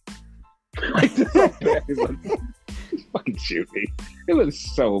shoot me. Like, this is so bad. Just fucking shoot me. It was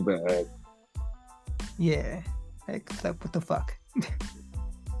so bad. Yeah. Like what the fuck?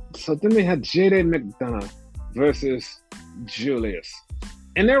 So then they had JD McDonough versus Julius.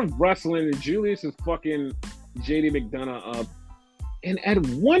 And they're wrestling, and Julius is fucking JD McDonough up. And at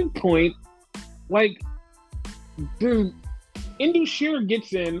one point, like, the Indi Shearer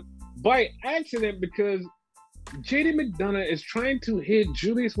gets in by accident because JD McDonough is trying to hit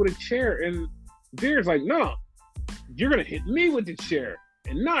Julius with a chair, and Veer's like, no, you're going to hit me with the chair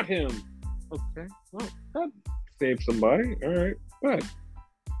and not him. Okay, well, that saved somebody. All right, but.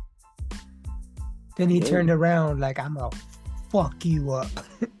 Then he turned around like, I'm going to fuck you up.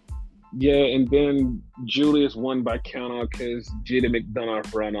 Yeah, and then Julius won by countout because JD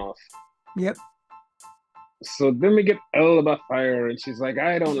McDonough ran off. Yep. So then we get Elba Fire, and she's like,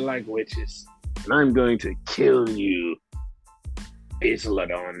 I don't like witches, and I'm going to kill you,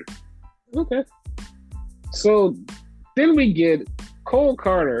 Isladon. Okay. So then we get Cole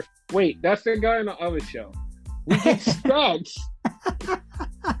Carter. Wait, that's the guy in the other show. We get Stacks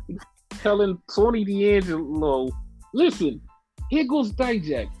telling Tony D'Angelo, listen, here goes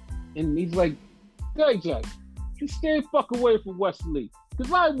Dijak. And he's like, Dijak, you stay fuck away from Wesley,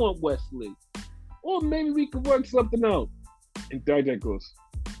 because I want Wesley. Or maybe we could work something out. And Dijak goes,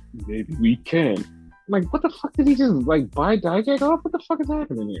 maybe we can. I'm like, what the fuck did he just, like, buy Dijak off? What the fuck is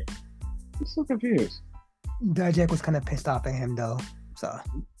happening here? I'm so confused. Dijak was kind of pissed off at him, though. So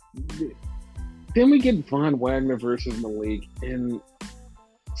then we get Von Wagner versus Malik. And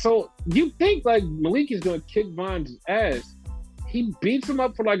so you think, like, Malik is going to kick Von's ass. He beats him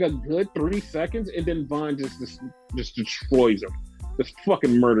up for like a good 3 seconds, and then Von just destroys him. Just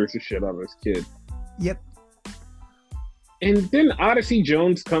fucking murders the shit out of this kid. Yep. And then Odyssey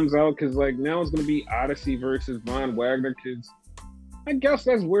Jones comes out because like now it's gonna be Odyssey versus Von Wagner, because I guess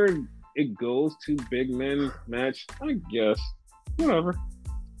that's where it goes. 2 big men match. I guess. Whatever.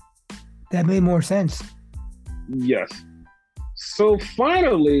 That made more sense. Yes. So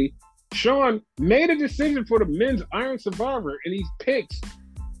finally, Sean made a decision for the men's Iron Survivor, and he picks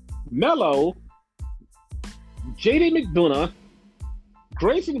Mello, JD McDonough,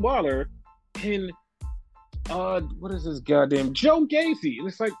 Grayson Waller, and what is this goddamn Joe Gacy? And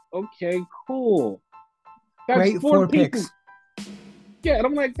it's like, okay, cool. That's Great 4 picks. Yeah, and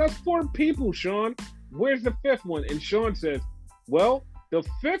I'm like, that's 4 people, Sean. Where's the 5th one? And Sean says, well, the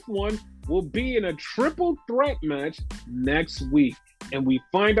 5th one will be in a triple threat match next week. And we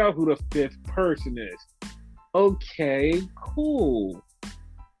find out who the 5th person is. Okay, cool.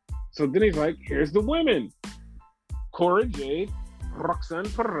 So then he's like, here's the women. Cora Jade, Roxanne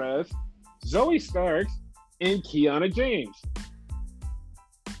Perez, Zoe Starks, and Kiana James.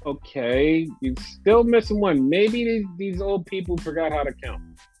 Okay, you're still missing one. Maybe these old people forgot how to count.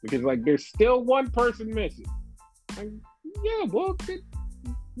 Because, like, there's still one person missing. Like, yeah, well,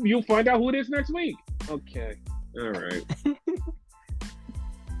 you'll find out who it is next week. Okay, all right.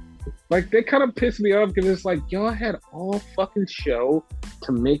 Like, they kind of pissed me off because it's like, y'all had all fucking show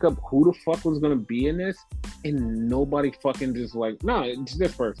to make up who the fuck was going to be in this, and nobody fucking just like, nah, it's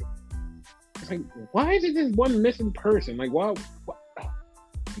this person. It's like, why is it this one missing person? Like, why?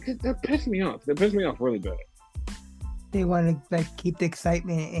 Because that pissed me off. That pissed me off really bad. They want to, like, keep the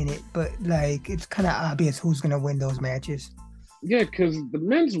excitement in it, but, like, it's kind of obvious who's going to win those matches. Yeah, because the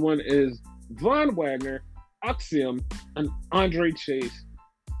men's one is Von Wagner, Axiom, and Andre Chase.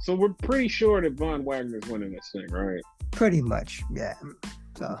 So we're pretty sure that Von Wagner's winning this thing, right? Pretty much, yeah.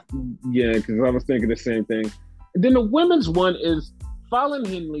 So yeah, because I was thinking the same thing. And then the women's one is Fallon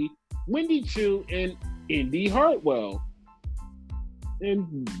Henley, Wendy Chu, and Indy Hartwell.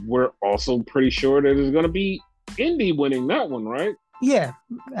 And we're also pretty sure that it's going to be Indy winning that one, right? Yeah,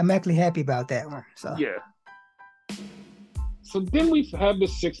 I'm actually happy about that one. So yeah. So then we have the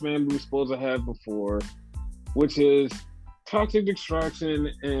 6-man we were supposed to have before, which is Toxic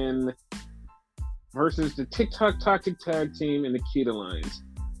Extraction and versus the TikTok Toxic Tag Team and Nikita Lyons.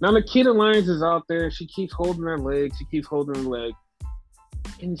 Now Nikita Lyons is out there. She keeps holding her leg.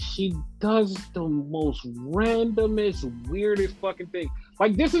 And she does the most randomest, weirdest fucking thing.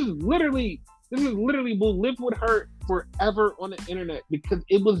 Like, this is literally will live with her forever on the internet because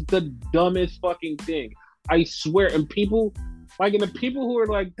it was the dumbest fucking thing. I swear. And people, like, and the people who are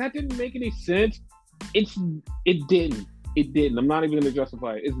like, that didn't make any sense. It didn't. I'm not even gonna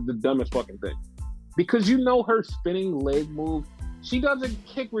justify it. It's the dumbest fucking thing. Because you know her spinning leg move. She does a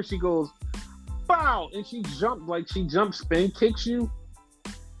kick where she goes, bow, and she jump spin kicks you.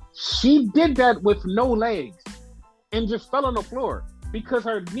 She did that with no legs and just fell on the floor because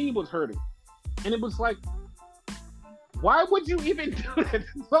her knee was hurting. And it was like, why would you even do that?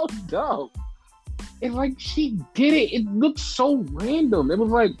 It's so dumb. And like she did it. It looked so random. It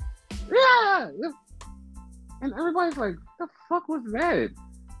was like, yeah. And everybody's like, the fuck was that?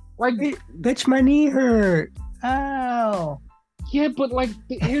 Like, bitch, my knee hurt. Ow. Yeah, but like,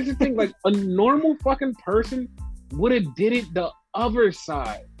 here's the thing: like, a normal fucking person would have did it the other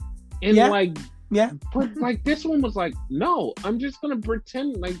side, and but like this one was like, no, I'm just gonna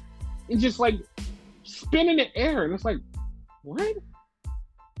pretend like it's just like spin in the air, and it's like, what?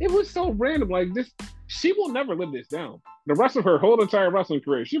 It was so random. Like this, she will never live this down. The rest of her whole entire wrestling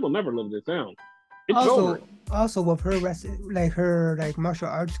career, she will never live this down. It's over. Also, with her martial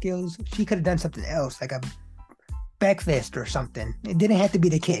arts skills, she could have done something else, like a back fist or something. It didn't have to be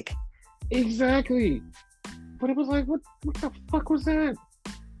the kick. Exactly. But it was like, what the fuck was that?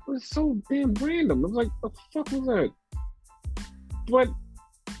 It was so damn random. It was like, the fuck was that? But,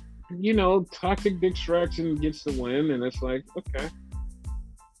 you know, Toxic Distraction gets the win, and it's like, okay.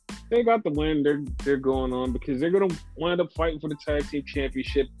 They got the win. They're going on because they're going to wind up fighting for the tag team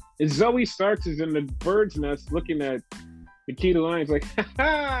championship. And Zoe Starks is in the bird's nest looking at Nikita Lyons like,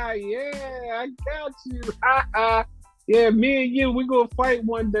 ha, yeah, I got you. Ha ha. Yeah, me and you, we're going to fight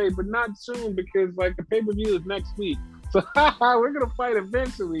one day, but not soon because like the pay-per-view is next week. So we're going to fight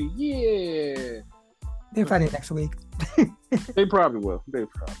eventually. Yeah. They're fighting next week. They probably will.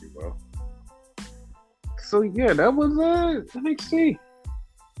 So yeah, that was NXT.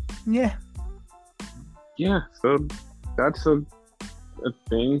 Yeah. Yeah, so that's a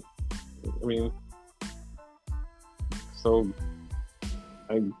thing. I mean, so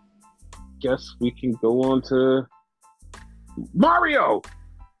I guess we can go on to Mario.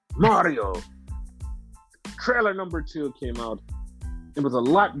 Trailer number 2 came out. It was a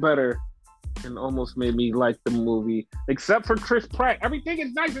lot better and almost made me like the movie, except for Chris Pratt. Everything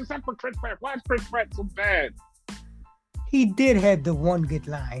is nice except for Chris Pratt. Why is Chris Pratt so bad? He did have the one good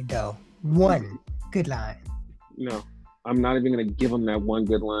line, though. One good line. No, I'm not even going to give him that one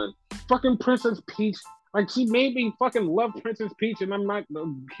good line. Fucking Princess Peach. Like, she made me fucking love Princess Peach, and I'm not a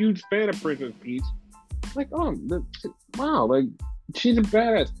huge fan of Princess Peach. Like, wow, like, she's a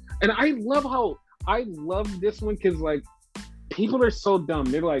badass. And I love this one because, like, people are so dumb.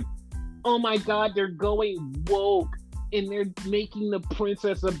 They're like, oh my God, they're going woke, and they're making the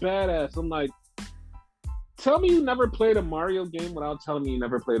princess a badass. I'm like, tell me you never played a Mario game without telling me you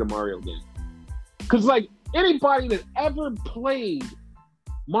never played a Mario game. Because, like, anybody that ever played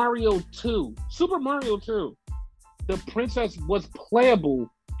Mario 2, Super Mario 2, the princess was playable,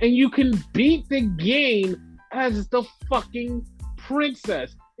 and you can beat the game as the fucking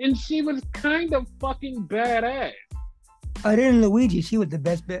princess. And she was kind of fucking badass. Other than Luigi, she was the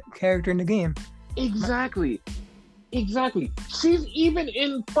best character in the game. Exactly. She's even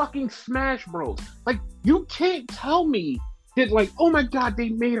in fucking Smash Bros. Like, you can't tell me that, like, oh my God, they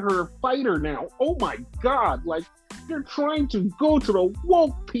made her a fighter now. Oh my God, like, they're trying to go to the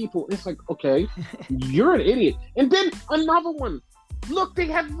woke people. It's like, okay, you're an idiot. And then another one. Look, they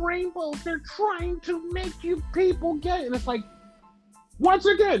have rainbows. They're trying to make you people gay. And it's like, once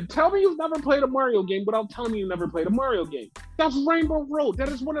again, tell me you've never played a Mario game without telling me you never played a Mario game. That's Rainbow Road. That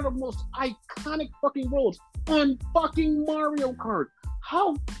is one of the most iconic fucking roads on fucking Mario Kart.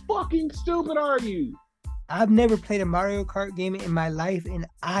 How fucking stupid are you? I've never played a Mario Kart game in my life, and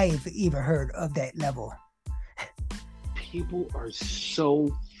I've even heard of that level. People are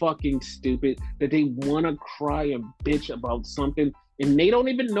so fucking stupid that they want to cry and bitch about something, and they don't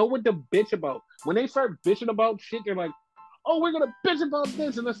even know what to bitch about. When they start bitching about shit, they're like, oh, we're going to bitch about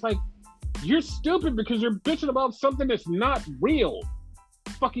this. And it's like, you're stupid because you're bitching about something that's not real.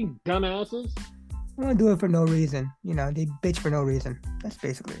 Fucking dumbasses. I want to do it for no reason. You know, they bitch for no reason. That's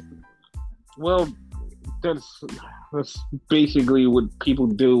basically it. Well, that's basically what people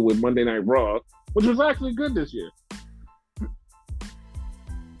do with Monday Night Raw, which was actually good this year.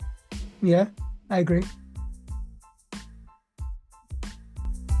 Yeah, I agree.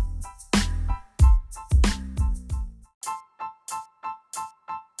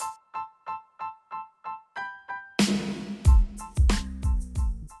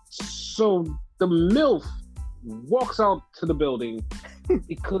 So the MILF walks out to the building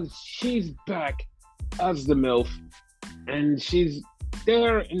because she's back as the MILF, and she's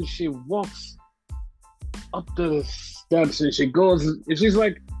there, and she walks up the steps, and she goes, and she's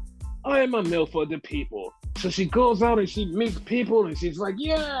like, I am a MILF for the people. So she goes out and she meets people, and she's like,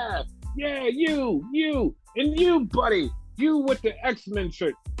 yeah, you, and you, buddy, you with the X-Men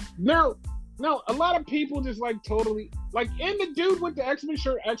shirt. Now, a lot of people just like totally, like, and the dude with the X-Men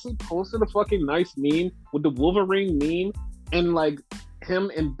shirt actually posted a fucking nice meme with the Wolverine meme, and like,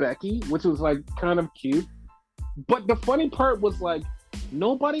 him and Becky, which was like kind of cute. But the funny part was like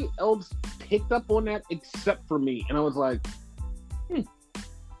nobody else picked up on that except for me, and I was like,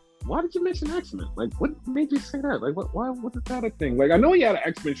 why did you mention X-Men? Like, what made you say that? Like, why? What is that a thing? Like, I know he had an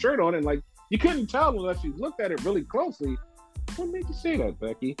X-Men shirt on, and like you couldn't tell unless you looked at it really closely. What made you say that,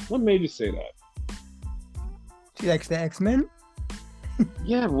 Becky? What made you say that? She likes the X-Men.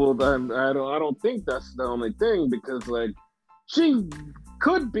 Yeah, well, I don't think that's the only thing because like she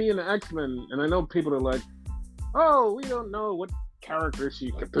could be an X-Men, and I know people are like, oh, we don't know what character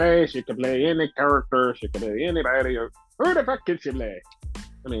she could play. She could play any character. She could play anybody. Or who the fuck could she play?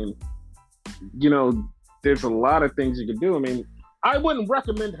 I mean, there's a lot of things you could do. I mean, I wouldn't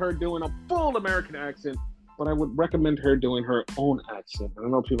recommend her doing a full American accent, but I would recommend her doing her own accent. I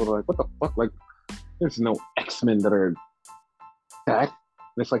know people are like, what the fuck? Like, there's no X-Men that are that.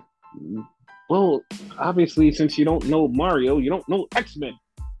 And it's like, well, obviously, since you don't know Mario, you don't know X-Men.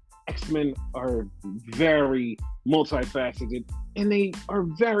 X-Men are very multifaceted, and they are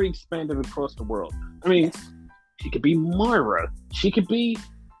very expanded across the world. I mean, she could be Moira. She could be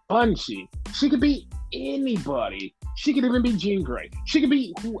Banshee. She could be anybody. She could even be Jean Grey. She could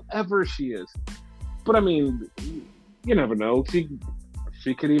be whoever she is. But I mean, you never know. She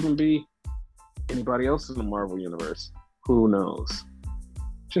could even be anybody else in the Marvel universe. Who knows?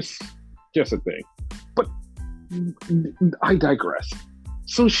 Just a thing. But I digress.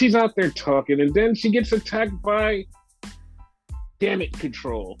 So she's out there talking, and then she gets attacked by Damage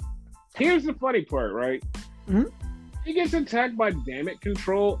Control. Here's the funny part, right? Mm-hmm. She gets attacked by Damage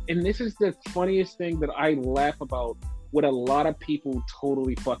Control, and this is the funniest thing that I laugh about. What a lot of people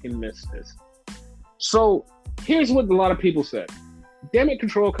totally fucking miss this. So here's what a lot of people said. Damage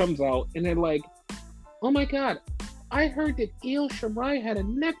Control comes out, and they're like, "Oh my god, I heard that Io Shirai had a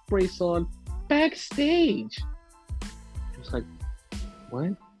neck brace on backstage." It's like,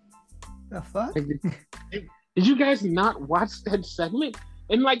 what? The fuck? Like, did you guys not watch that segment?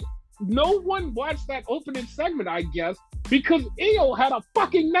 And like, no one watched that opening segment, I guess, because Io had a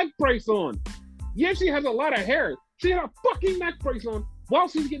fucking neck brace on. Yeah, she has a lot of hair. She had a fucking neck brace on while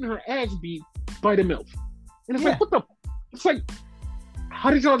she's getting her ass beat by the MILF. And it's like, what the? It's like,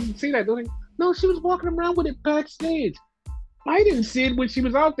 how did y'all see that? They're like, no, she was walking around with it backstage. I didn't see it when she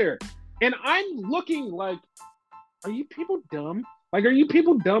was out there. And I'm looking like, are you people dumb? Like, are you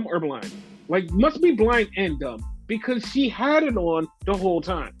people dumb or blind? Like, must be blind and dumb because she had it on the whole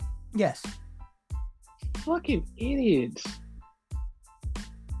time. Yes. Fucking idiots.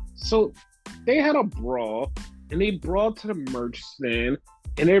 So they had a brawl, and they brawled to the merch stand,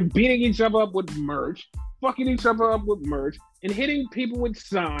 and they're beating each other up with merch, fucking each other up with merch, and hitting people with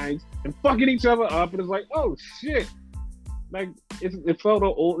signs, and fucking each other up. And it's like, oh shit! Like it felt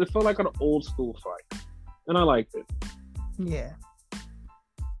like an old school fight, and I liked it. Yeah.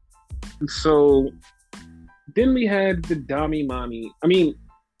 So then we had the Dami mommy. I mean,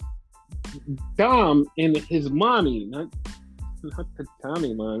 Dom and his mommy, not the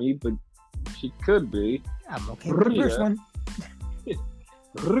Tommy mommy, but she could be. I'm okay with the first one.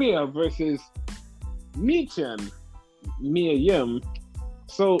 Rhea versus Mia Yim.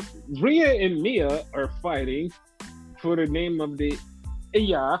 So Rhea and Mia are fighting for the name of the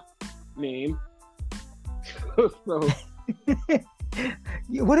Iya name. So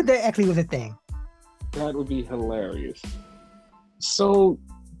what if that actually was a thing? That would be hilarious. So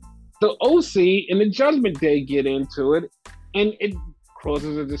the OC and the Judgment Day get into it, and it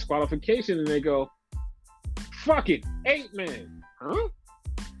causes a disqualification, and they go, fuck it, 8-man. Huh?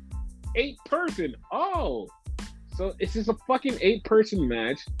 8-person. Oh. So it's just a fucking 8-person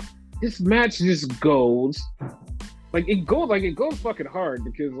match. This match just goes. It goes fucking hard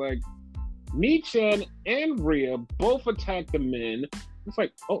because like Michan and Rhea both attack the men. It's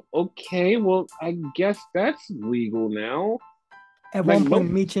like, oh, okay, well, I guess that's legal now. At one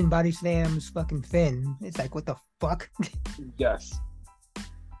point, Michan body slams fucking Finn. It's like, what the fuck? Yes.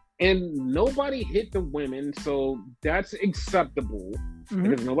 And nobody hit the women, so that's acceptable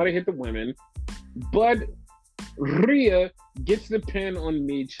because nobody hit the women. But Rhea gets the pin on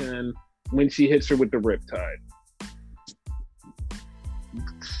Michan when she hits her with the Riptide.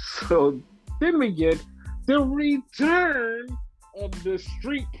 So then we get the return of the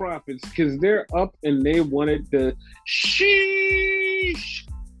Street Profits because they're up and they wanted the sheesh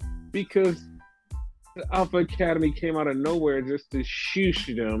because the Alpha Academy came out of nowhere just to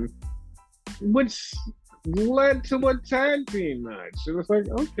shoosh them, which led to a tag team match. And it's like,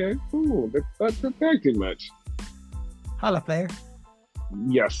 okay, cool, that's a tag team match. Holla, player.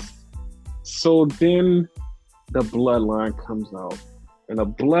 Yes. So then the Bloodline comes out And the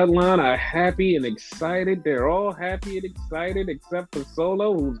Bloodline are happy and excited. They're all happy and excited except for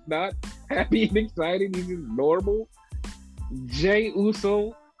Solo, who's not happy and excited. He's just normal. Jey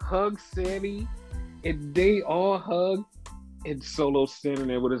Uso hugs Sammy, and they all hug. And Solo standing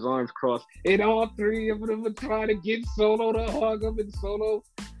there with his arms crossed. And all three of them are trying to get Solo to hug him. And Solo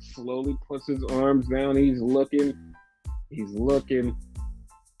slowly puts his arms down. He's looking. He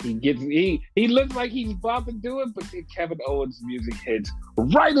looks like he's about to do it, but then Kevin Owens' music hits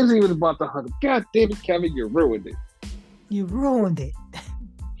right as he was about to hug him. God damn it, Kevin, you ruined it. You ruined it.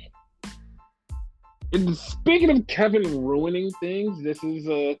 And speaking of Kevin ruining things, this is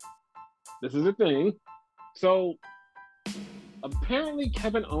a thing. So apparently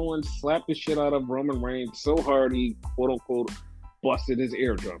Kevin Owens slapped the shit out of Roman Reigns so hard he quote unquote busted his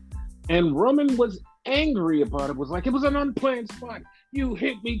eardrum. And Roman was angry about it, was like, it was an unplanned spot. You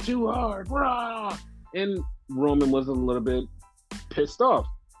hit me too hard. Rah! And Roman was a little bit pissed off.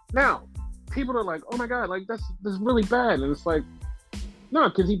 Now, people are like, oh my God, like that's really bad. And it's like, no,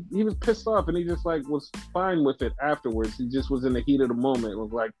 because he was pissed off and he just like was fine with it afterwards. He just was in the heat of the moment. It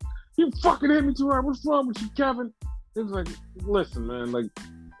was like, you fucking hit me too hard. What's wrong with you, Kevin? It was like, listen, man, like,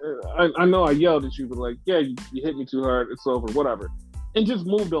 I know I yelled at you, but like, yeah, you hit me too hard. It's over, whatever. And just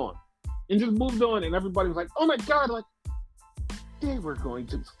moved on. And everybody was like, oh my God, like, they were going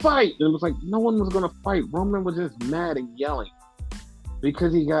to fight. And it was like, no one was going to fight. Roman was just mad and yelling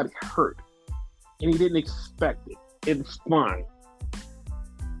because he got hurt. And he didn't expect it. It's fine.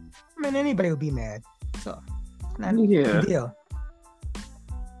 I mean, anybody would be mad. So, it's not a big deal.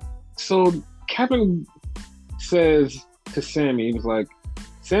 So, Kevin says to Sammy, he was like,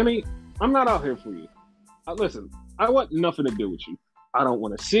 Sammy, I'm not out here for you. Listen, I want nothing to do with you. I don't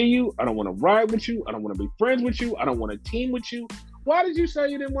want to see you. I don't want to ride with you. I don't want to be friends with you. I don't want to team with you. Why did you say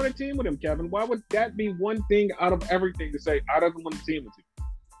you didn't want to team with him, Kevin? Why would that be one thing out of everything to say, I don't want to team with you?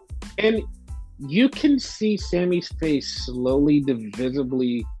 And you can see Sammy's face slowly,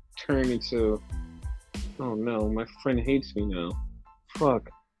 visibly turn into, oh no, my friend hates me now. Fuck.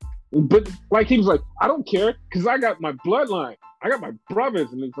 But like he was like, I don't care because I got my bloodline. I got my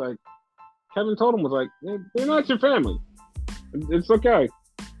brothers. And it's like, Kevin told him, was like, they're not your family. It's okay.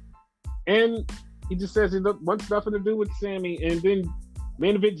 And he just says he wants nothing to do with Sammy. And then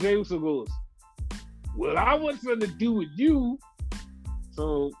main event Jey Uso goes, well, I want something to do with you.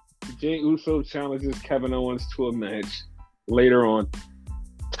 So Jey Uso challenges Kevin Owens to a match later on.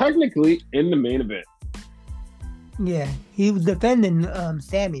 Technically in the main event. Yeah, he was defending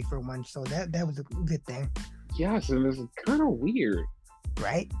Sammy for once, so that was a good thing. Yes, and it's kind of weird.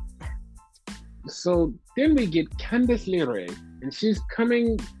 Right? So then we get Candice LeRae, and she's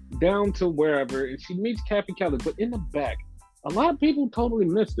coming down to wherever, and she meets Kathy Kelly. But in the back, a lot of people totally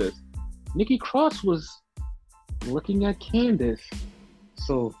missed this. Nikki Cross was looking at Candice.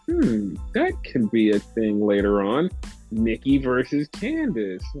 So, that can be a thing later on. Nikki versus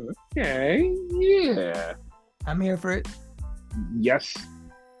Candice. Okay, yeah. I'm here for it. Yes.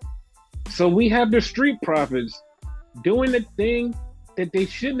 So we have the Street Profits doing the thing that they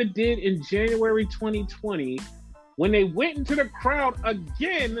shouldn't have did in January 2020 when they went into the crowd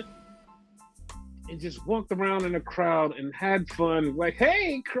again and just walked around in the crowd and had fun. Like,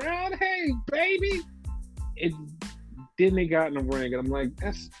 hey, crowd, hey, baby. Then they got in the ring, and I'm like,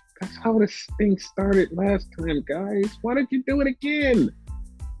 that's how this thing started last time, guys. Why did you do it again?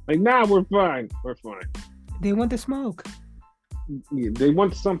 Like, nah, we're fine. We're fine. They want the smoke. Yeah, they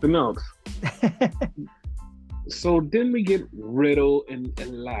want something else. So then we get Riddle and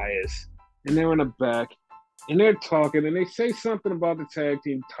Elias, and they're in the back, and they're talking, and they say something about the tag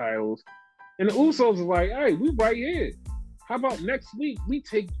team titles. And the Usos are like, hey, we right here. How about next week we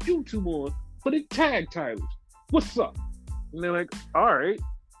take you two on for the tag titles? What's up? And they're like, all right,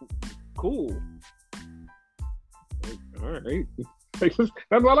 cool. Like, all right.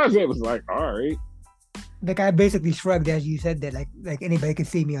 That's all I said was like, all right. The guy basically shrugged as you said that, like anybody could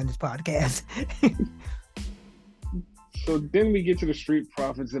see me on this podcast. So then we get to the Street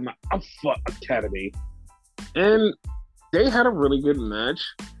Profits in the Alpha Academy. And they had a really good match,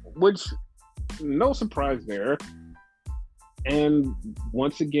 which, no surprise there. And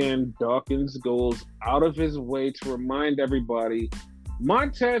once again, Dawkins goes out of his way to remind everybody,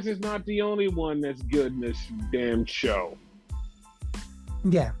 Montez is not the only one that's good in this damn show.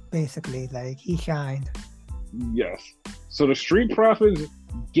 Yeah, basically, like, he shined. Yes. So the Street Profits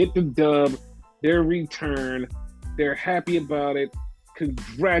get the dub, their return. They're happy about it.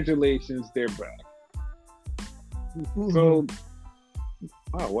 Congratulations, they're back. So,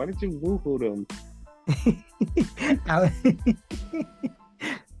 wow, why did you woohoo them?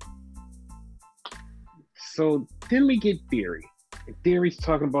 So then we get Theory. And Theory's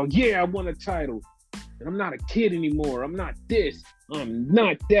talking about, yeah, I won a title. And I'm not a kid anymore. I'm not this. I'm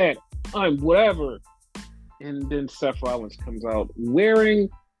not that. I'm whatever. And then Seth Rollins comes out wearing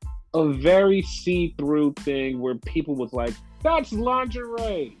a very see-through thing where people was like, that's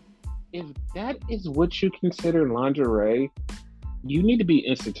lingerie. If that is what you consider lingerie, you need to be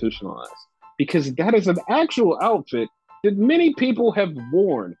institutionalized. Because that is an actual outfit that many people have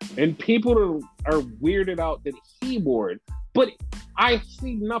worn. And people are weirded out that he wore it. But I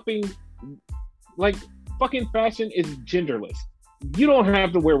see nothing like fucking fashion is genderless. You don't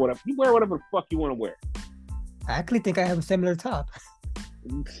have to wear whatever. You wear whatever the fuck you want to wear. I actually think I have a similar top.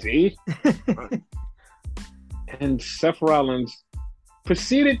 See? And Seth Rollins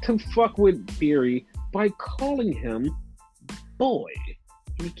proceeded to fuck with Theory by calling him boy.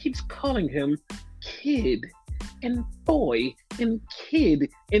 And he keeps calling him kid and boy and kid.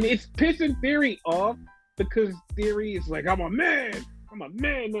 And it's pissing Theory off because Theory is like, I'm a man. I'm a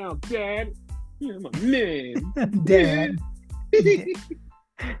man now, Dad. I'm a man. Dad.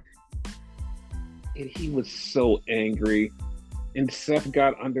 And he was so angry. And Seth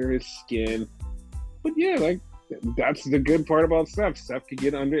got under his skin. But yeah, like, that's the good part about Seth. Seth could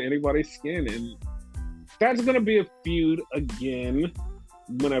get under anybody's skin. And that's going to be a feud again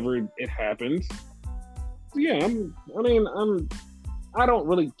whenever it happens. Yeah, I don't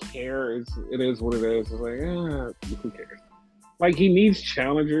really care. It is what it is. It's like, who cares? Like, he needs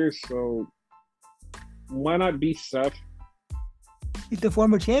challengers, so why not be Seth? He's the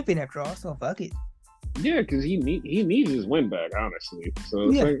former champion after all, so fuck it. Yeah, because he needs his win back, honestly. So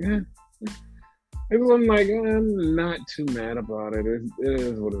it's like, I'm like, I'm not too mad about it. It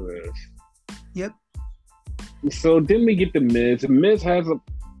is what it is. Yep. So then we get the Miz. The Miz has a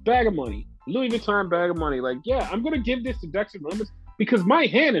bag of money. Louis Vuitton bag of money. Like, yeah, I'm going to give this to Dexter Lumis because my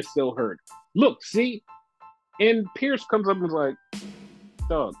hand is still hurt. Look, see? And Pierce comes up and is like,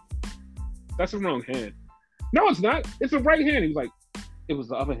 dog, that's the wrong hand. No, it's not. It's the right hand. He's like, it was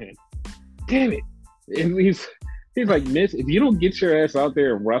the other hand. Damn it. And he's like, Miz, if you don't get your ass out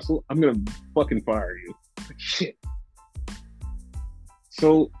there and wrestle, I'm going to fucking fire you. Like, shit.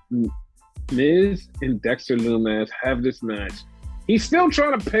 So Miz and Dexter Lumis have this match. He's still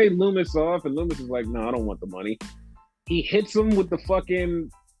trying to pay Lumis off, and Lumis is like, no, I don't want the money. He hits him with the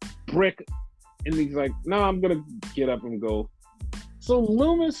fucking brick, and he's like, no, I'm going to get up and go. So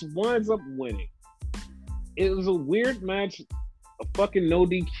Lumis winds up winning. It was a weird match, a fucking no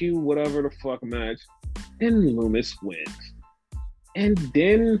DQ, whatever the fuck match, and Lumis wins. And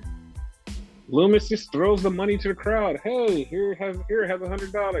then Lumis just throws the money to the crowd. Hey, here has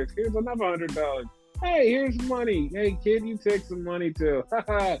 $100. Here's another $100. Hey, here's money. Hey, kid, you take some money too.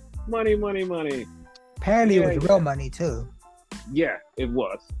 money. Apparently it was real money too. Yeah, it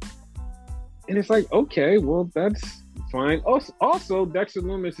was. And it's like, okay, well, that's fine. Also, Dexter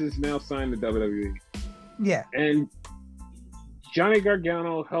Lumis is now signed to WWE. Yeah. And Johnny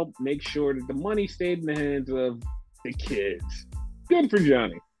Gargano helped make sure that the money stayed in the hands of the kids. Good for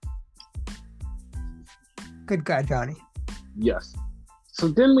Johnny. Good guy, Johnny. Yes. So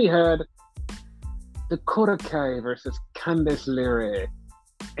then we had Dakota Kai versus Candice LeRae.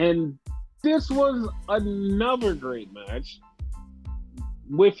 And this was another great match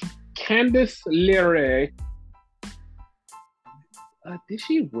with Candice LeRae. Did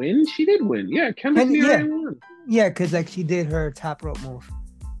she win? She did win. Yeah, Candice LeRae won. Yeah, because like she did her top rope move.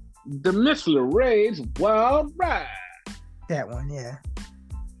 The Miss LeRae's Wild Ride. That one, yeah.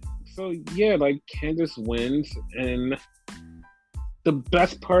 So yeah, like Candice wins, and the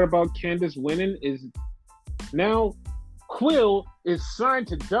best part about Candice winning is now Quill is signed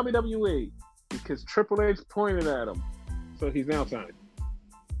to WWE because Triple H pointed at him. So he's now signed.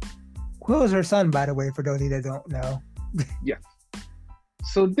 Quill is her son, by the way, for those that don't know. Yeah.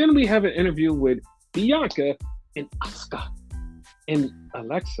 So then we have an interview with Bianca and Asuka and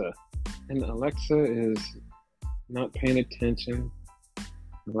Alexa. And Alexa is not paying attention.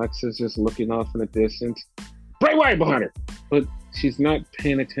 Alexa's just looking off in the distance. Bray Wyatt behind her! But she's not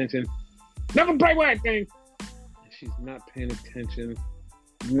paying attention. Never Bray Wyatt thing! She's not paying attention.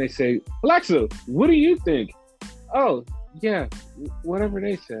 And they say, Alexa, what do you think? Oh, yeah, whatever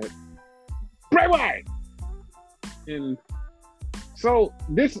they said. Bray Wyatt! And so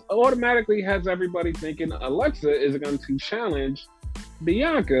this automatically has everybody thinking Alexa is going to challenge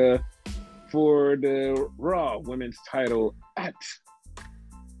Bianca for the Raw Women's title at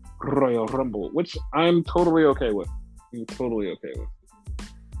Royal Rumble, which I'm totally okay with.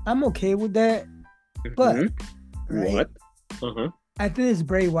 I'm okay with that, but right? What? I think this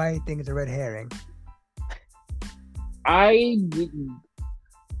Bray Wyatt thing is a red herring. I'm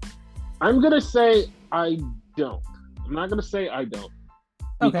gonna say I don't. I'm not gonna say I don't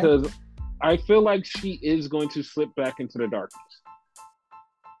Okay. because I feel like she is going to slip back into the darkness.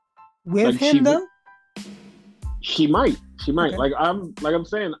 With Like him though? she might. Okay. Like I'm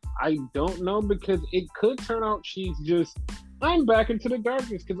saying, I don't know because it could turn out she's just I'm back into the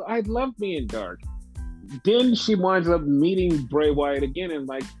darkness because I love being dark. Then she winds up meeting Bray Wyatt again and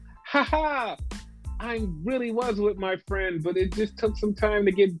like, haha, I really was with my friend, but it just took some time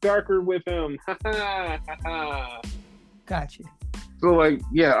to get darker with him. Haha, haha. Gotcha. So like,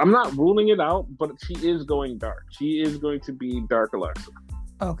 yeah, I'm not ruling it out, but she is going dark. She is going to be Dark Alexa.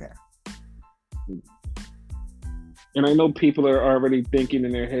 Okay. And I know people are already thinking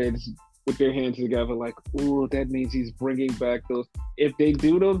in their heads with their hands together, like, "Ooh, that means he's bringing back those." If they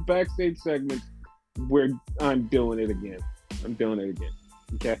do those backstage segments, I'm doing it again. I'm doing it again.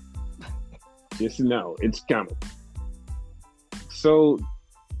 Okay, just know it's coming. So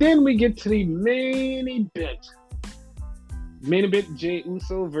then we get to the main event. Main event: Jey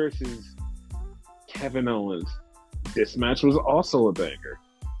Uso versus Kevin Owens. This match was also a banger.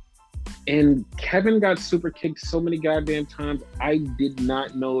 And Kevin got super kicked so many goddamn times, I did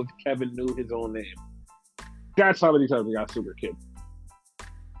not know if Kevin knew his own name. That's how many times he got super kicked.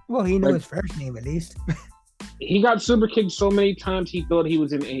 Well, he knew Like, his first name at least. he got super kicked so many times he thought he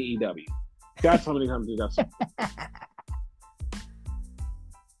was in AEW. That's how many times he got super kicked.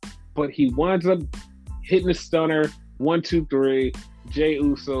 But he winds up hitting a stunner. 1, 2, 3. Jey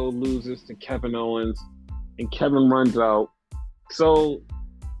Uso loses to Kevin Owens. And Kevin runs out. So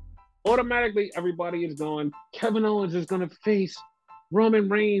automatically, everybody is going, Kevin Owens is going to face Roman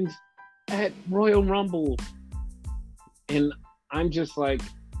Reigns at Royal Rumble. And I'm just like,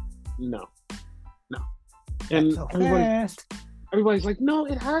 no. And So fast. everybody's like, no,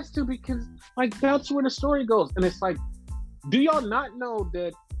 it has to because, like, that's where the story goes. And it's like, do y'all not know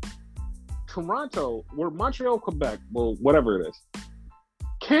that Toronto, or Montreal, Quebec, well, whatever it is,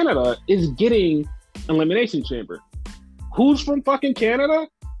 Canada is getting Elimination Chamber. Who's from fucking Canada?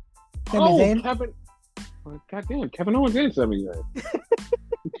 Kevin. Kevin. Oh, goddamn, Kevin Owens and Sami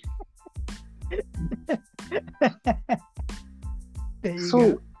There you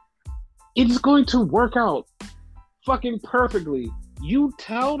So go. it's going to work out fucking perfectly. You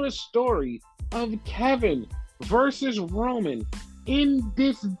tell the story of Kevin versus Roman in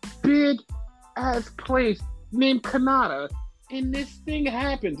this big ass place named Canada, and this thing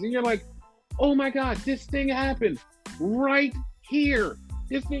happens, and you're like, oh my god, this thing happened right here.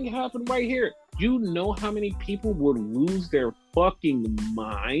 This thing happened right here. You know how many people would lose their fucking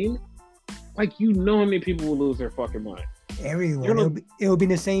mind? Like, you know how many people will lose their fucking mind. Everyone. It'll be in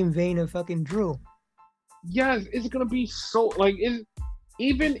the same vein of fucking Drew. Yes, it's gonna be so like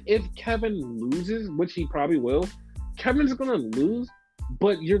even if Kevin loses, which he probably will, Kevin's gonna lose,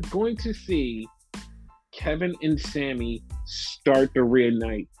 but you're going to see Kevin and Sami start to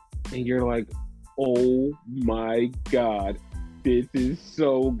reunite, and you're like, oh my god, this is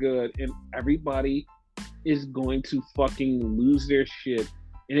so good, and everybody is going to fucking lose their shit,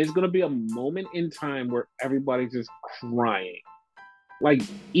 and it's gonna be a moment in time where everybody's just crying. Like,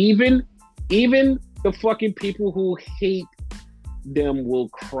 even the fucking people who hate them will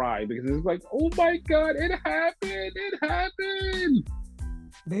cry because it's like, oh my god, it happened.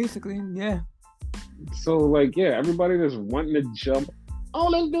 Basically, yeah. So like, yeah, everybody that's wanting to jump, oh,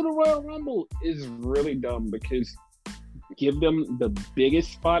 let's do the Royal Rumble, is really dumb because give them the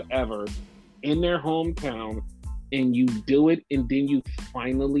biggest spot ever in their hometown and you do it and then you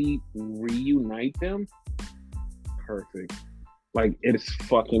finally reunite them. Perfect. Like, it's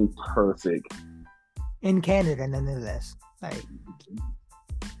fucking perfect. In Canada, nonetheless. Like,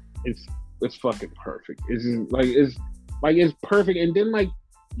 it's fucking perfect. It's just, it's perfect. And then like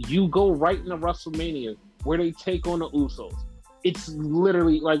you go right into WrestleMania where they take on the Usos. It's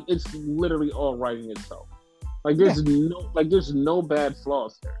literally all writing itself. Like there's no bad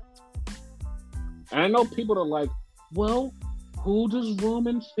flaws there. And I know people are like, well, who does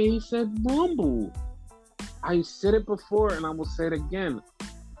Roman face at Rumble? I said it before and I will say it again.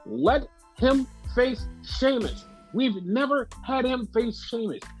 Let him face Sheamus. We've never had him face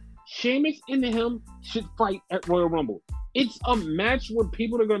Sheamus. Sheamus and him should fight at Royal Rumble. It's a match where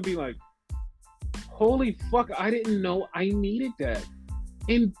people are going to be like, holy fuck, I didn't know I needed that.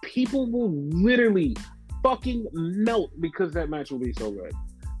 And people will literally fucking melt because that match will be so good.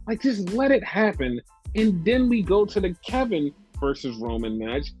 Like, just let it happen. And then we go to the Kevin versus Roman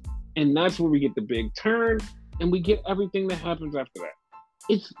match. And that's where we get the big turn. And we get everything that happens after that.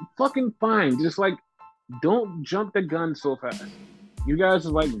 It's fucking fine. Just like, don't jump the gun so fast. You guys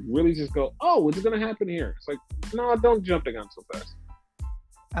are like really just go, oh, what's going to happen here? It's like, no, don't jump the gun so fast.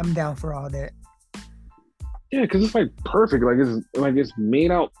 I'm down for all that. Yeah, because it's like perfect. Like it's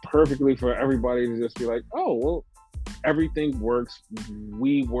made out perfectly for everybody to just be like, oh well, everything works.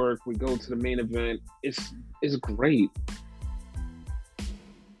 We work. We go to the main event. It's great.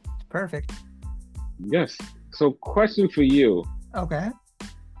 It's perfect. Yes. So, question for you: Okay.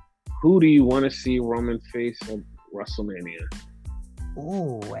 who do you want to see Roman face at WrestleMania?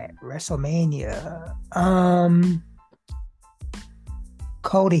 Ooh, at WrestleMania.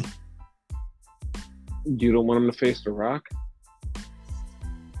 Cody. You don't want him to face The Rock?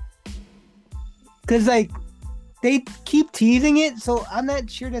 Cause like they keep teasing it, so I'm not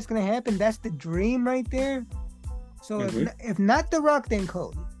sure that's gonna happen. That's the dream right there. So Hmm. if not The Rock, then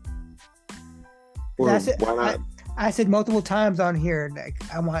Cody. 'Cause Or I said why I, not? I said multiple times on here like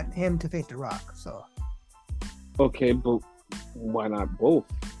I want him to face The Rock. So Okay, but why not both?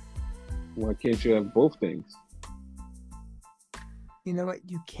 Why can't you have both things? you know what?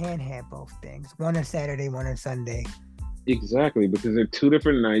 You can have both things. One on Saturday, one on Sunday. Exactly, because they're two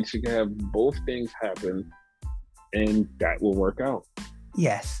different nights. You can have both things happen, and that will work out.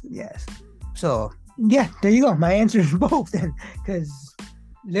 Yes, yes. So yeah, there you go. My answer is both then, because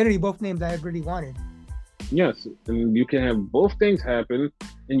literally both names I really wanted. Yes, and you can have both things happen,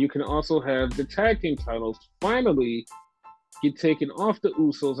 and you can also have the tag team titles finally get taken off the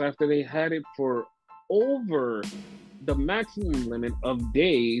Usos after they had it for over the maximum limit of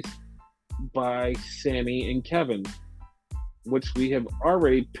days by Sammy and Kevin, which we have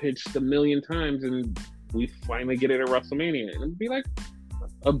already pitched a million times, and we finally get it at WrestleMania. And it'd be like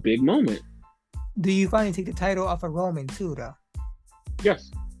a big moment. Do you finally take the title off of Roman too, though?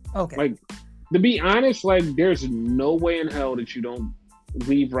 Yes. Okay. Like, to be honest, like, there's no way in hell that you don't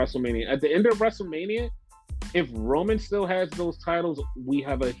leave WrestleMania. At the end of WrestleMania, if Roman still has those titles, we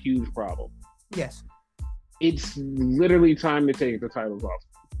have a huge problem. Yes. It's literally time to take the titles off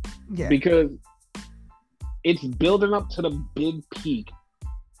Yeah. because it's building up to the big peak.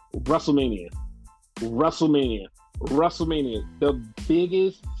 WrestleMania, WrestleMania, WrestleMania, the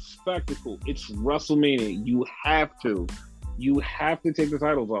biggest spectacle. It's WrestleMania. You have to take the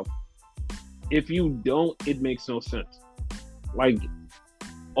titles off. If you don't, it makes no sense. Like,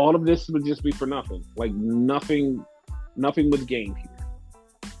 all of this would just be for nothing. Like, nothing was gained here.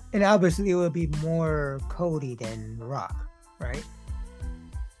 And obviously it would be more Cody than Rock, right?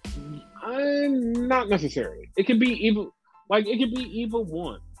 Not necessarily. It could be evil. Like, it could be either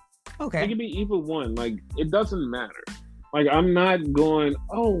one. It Okay. could be either one. Like, it doesn't matter. Like, I'm not going,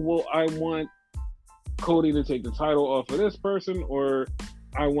 oh, well, I want Cody to take the title off of this person, or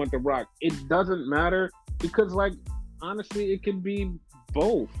I want The Rock. It doesn't matter because, like, honestly, it could be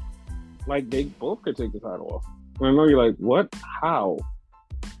both. Like, they both could take the title off. And I know you're like, what? How?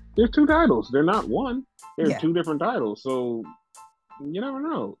 There's two titles. They're not one. They're Yeah. two different titles. So you never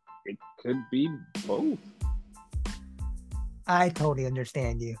know. It could be both. I totally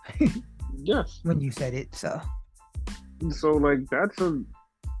understand you Yes. when you said it. So So like that's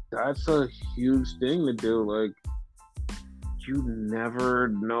a huge thing to do. Like, you never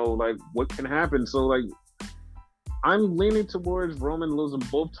know like what can happen. So like, I'm leaning towards Roman losing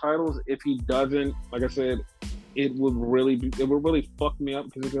both titles. If he doesn't, like I said, it would really fuck me up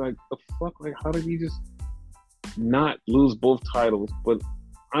because it'd be like, the fuck, like, how did he just not lose both titles? But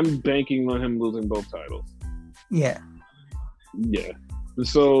I'm banking on him losing both titles. yeah. Yeah.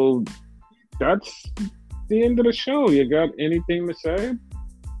 So that's the end of the show. You got anything to say?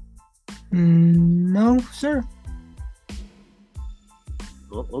 No, sir.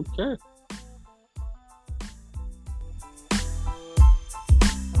 Okay.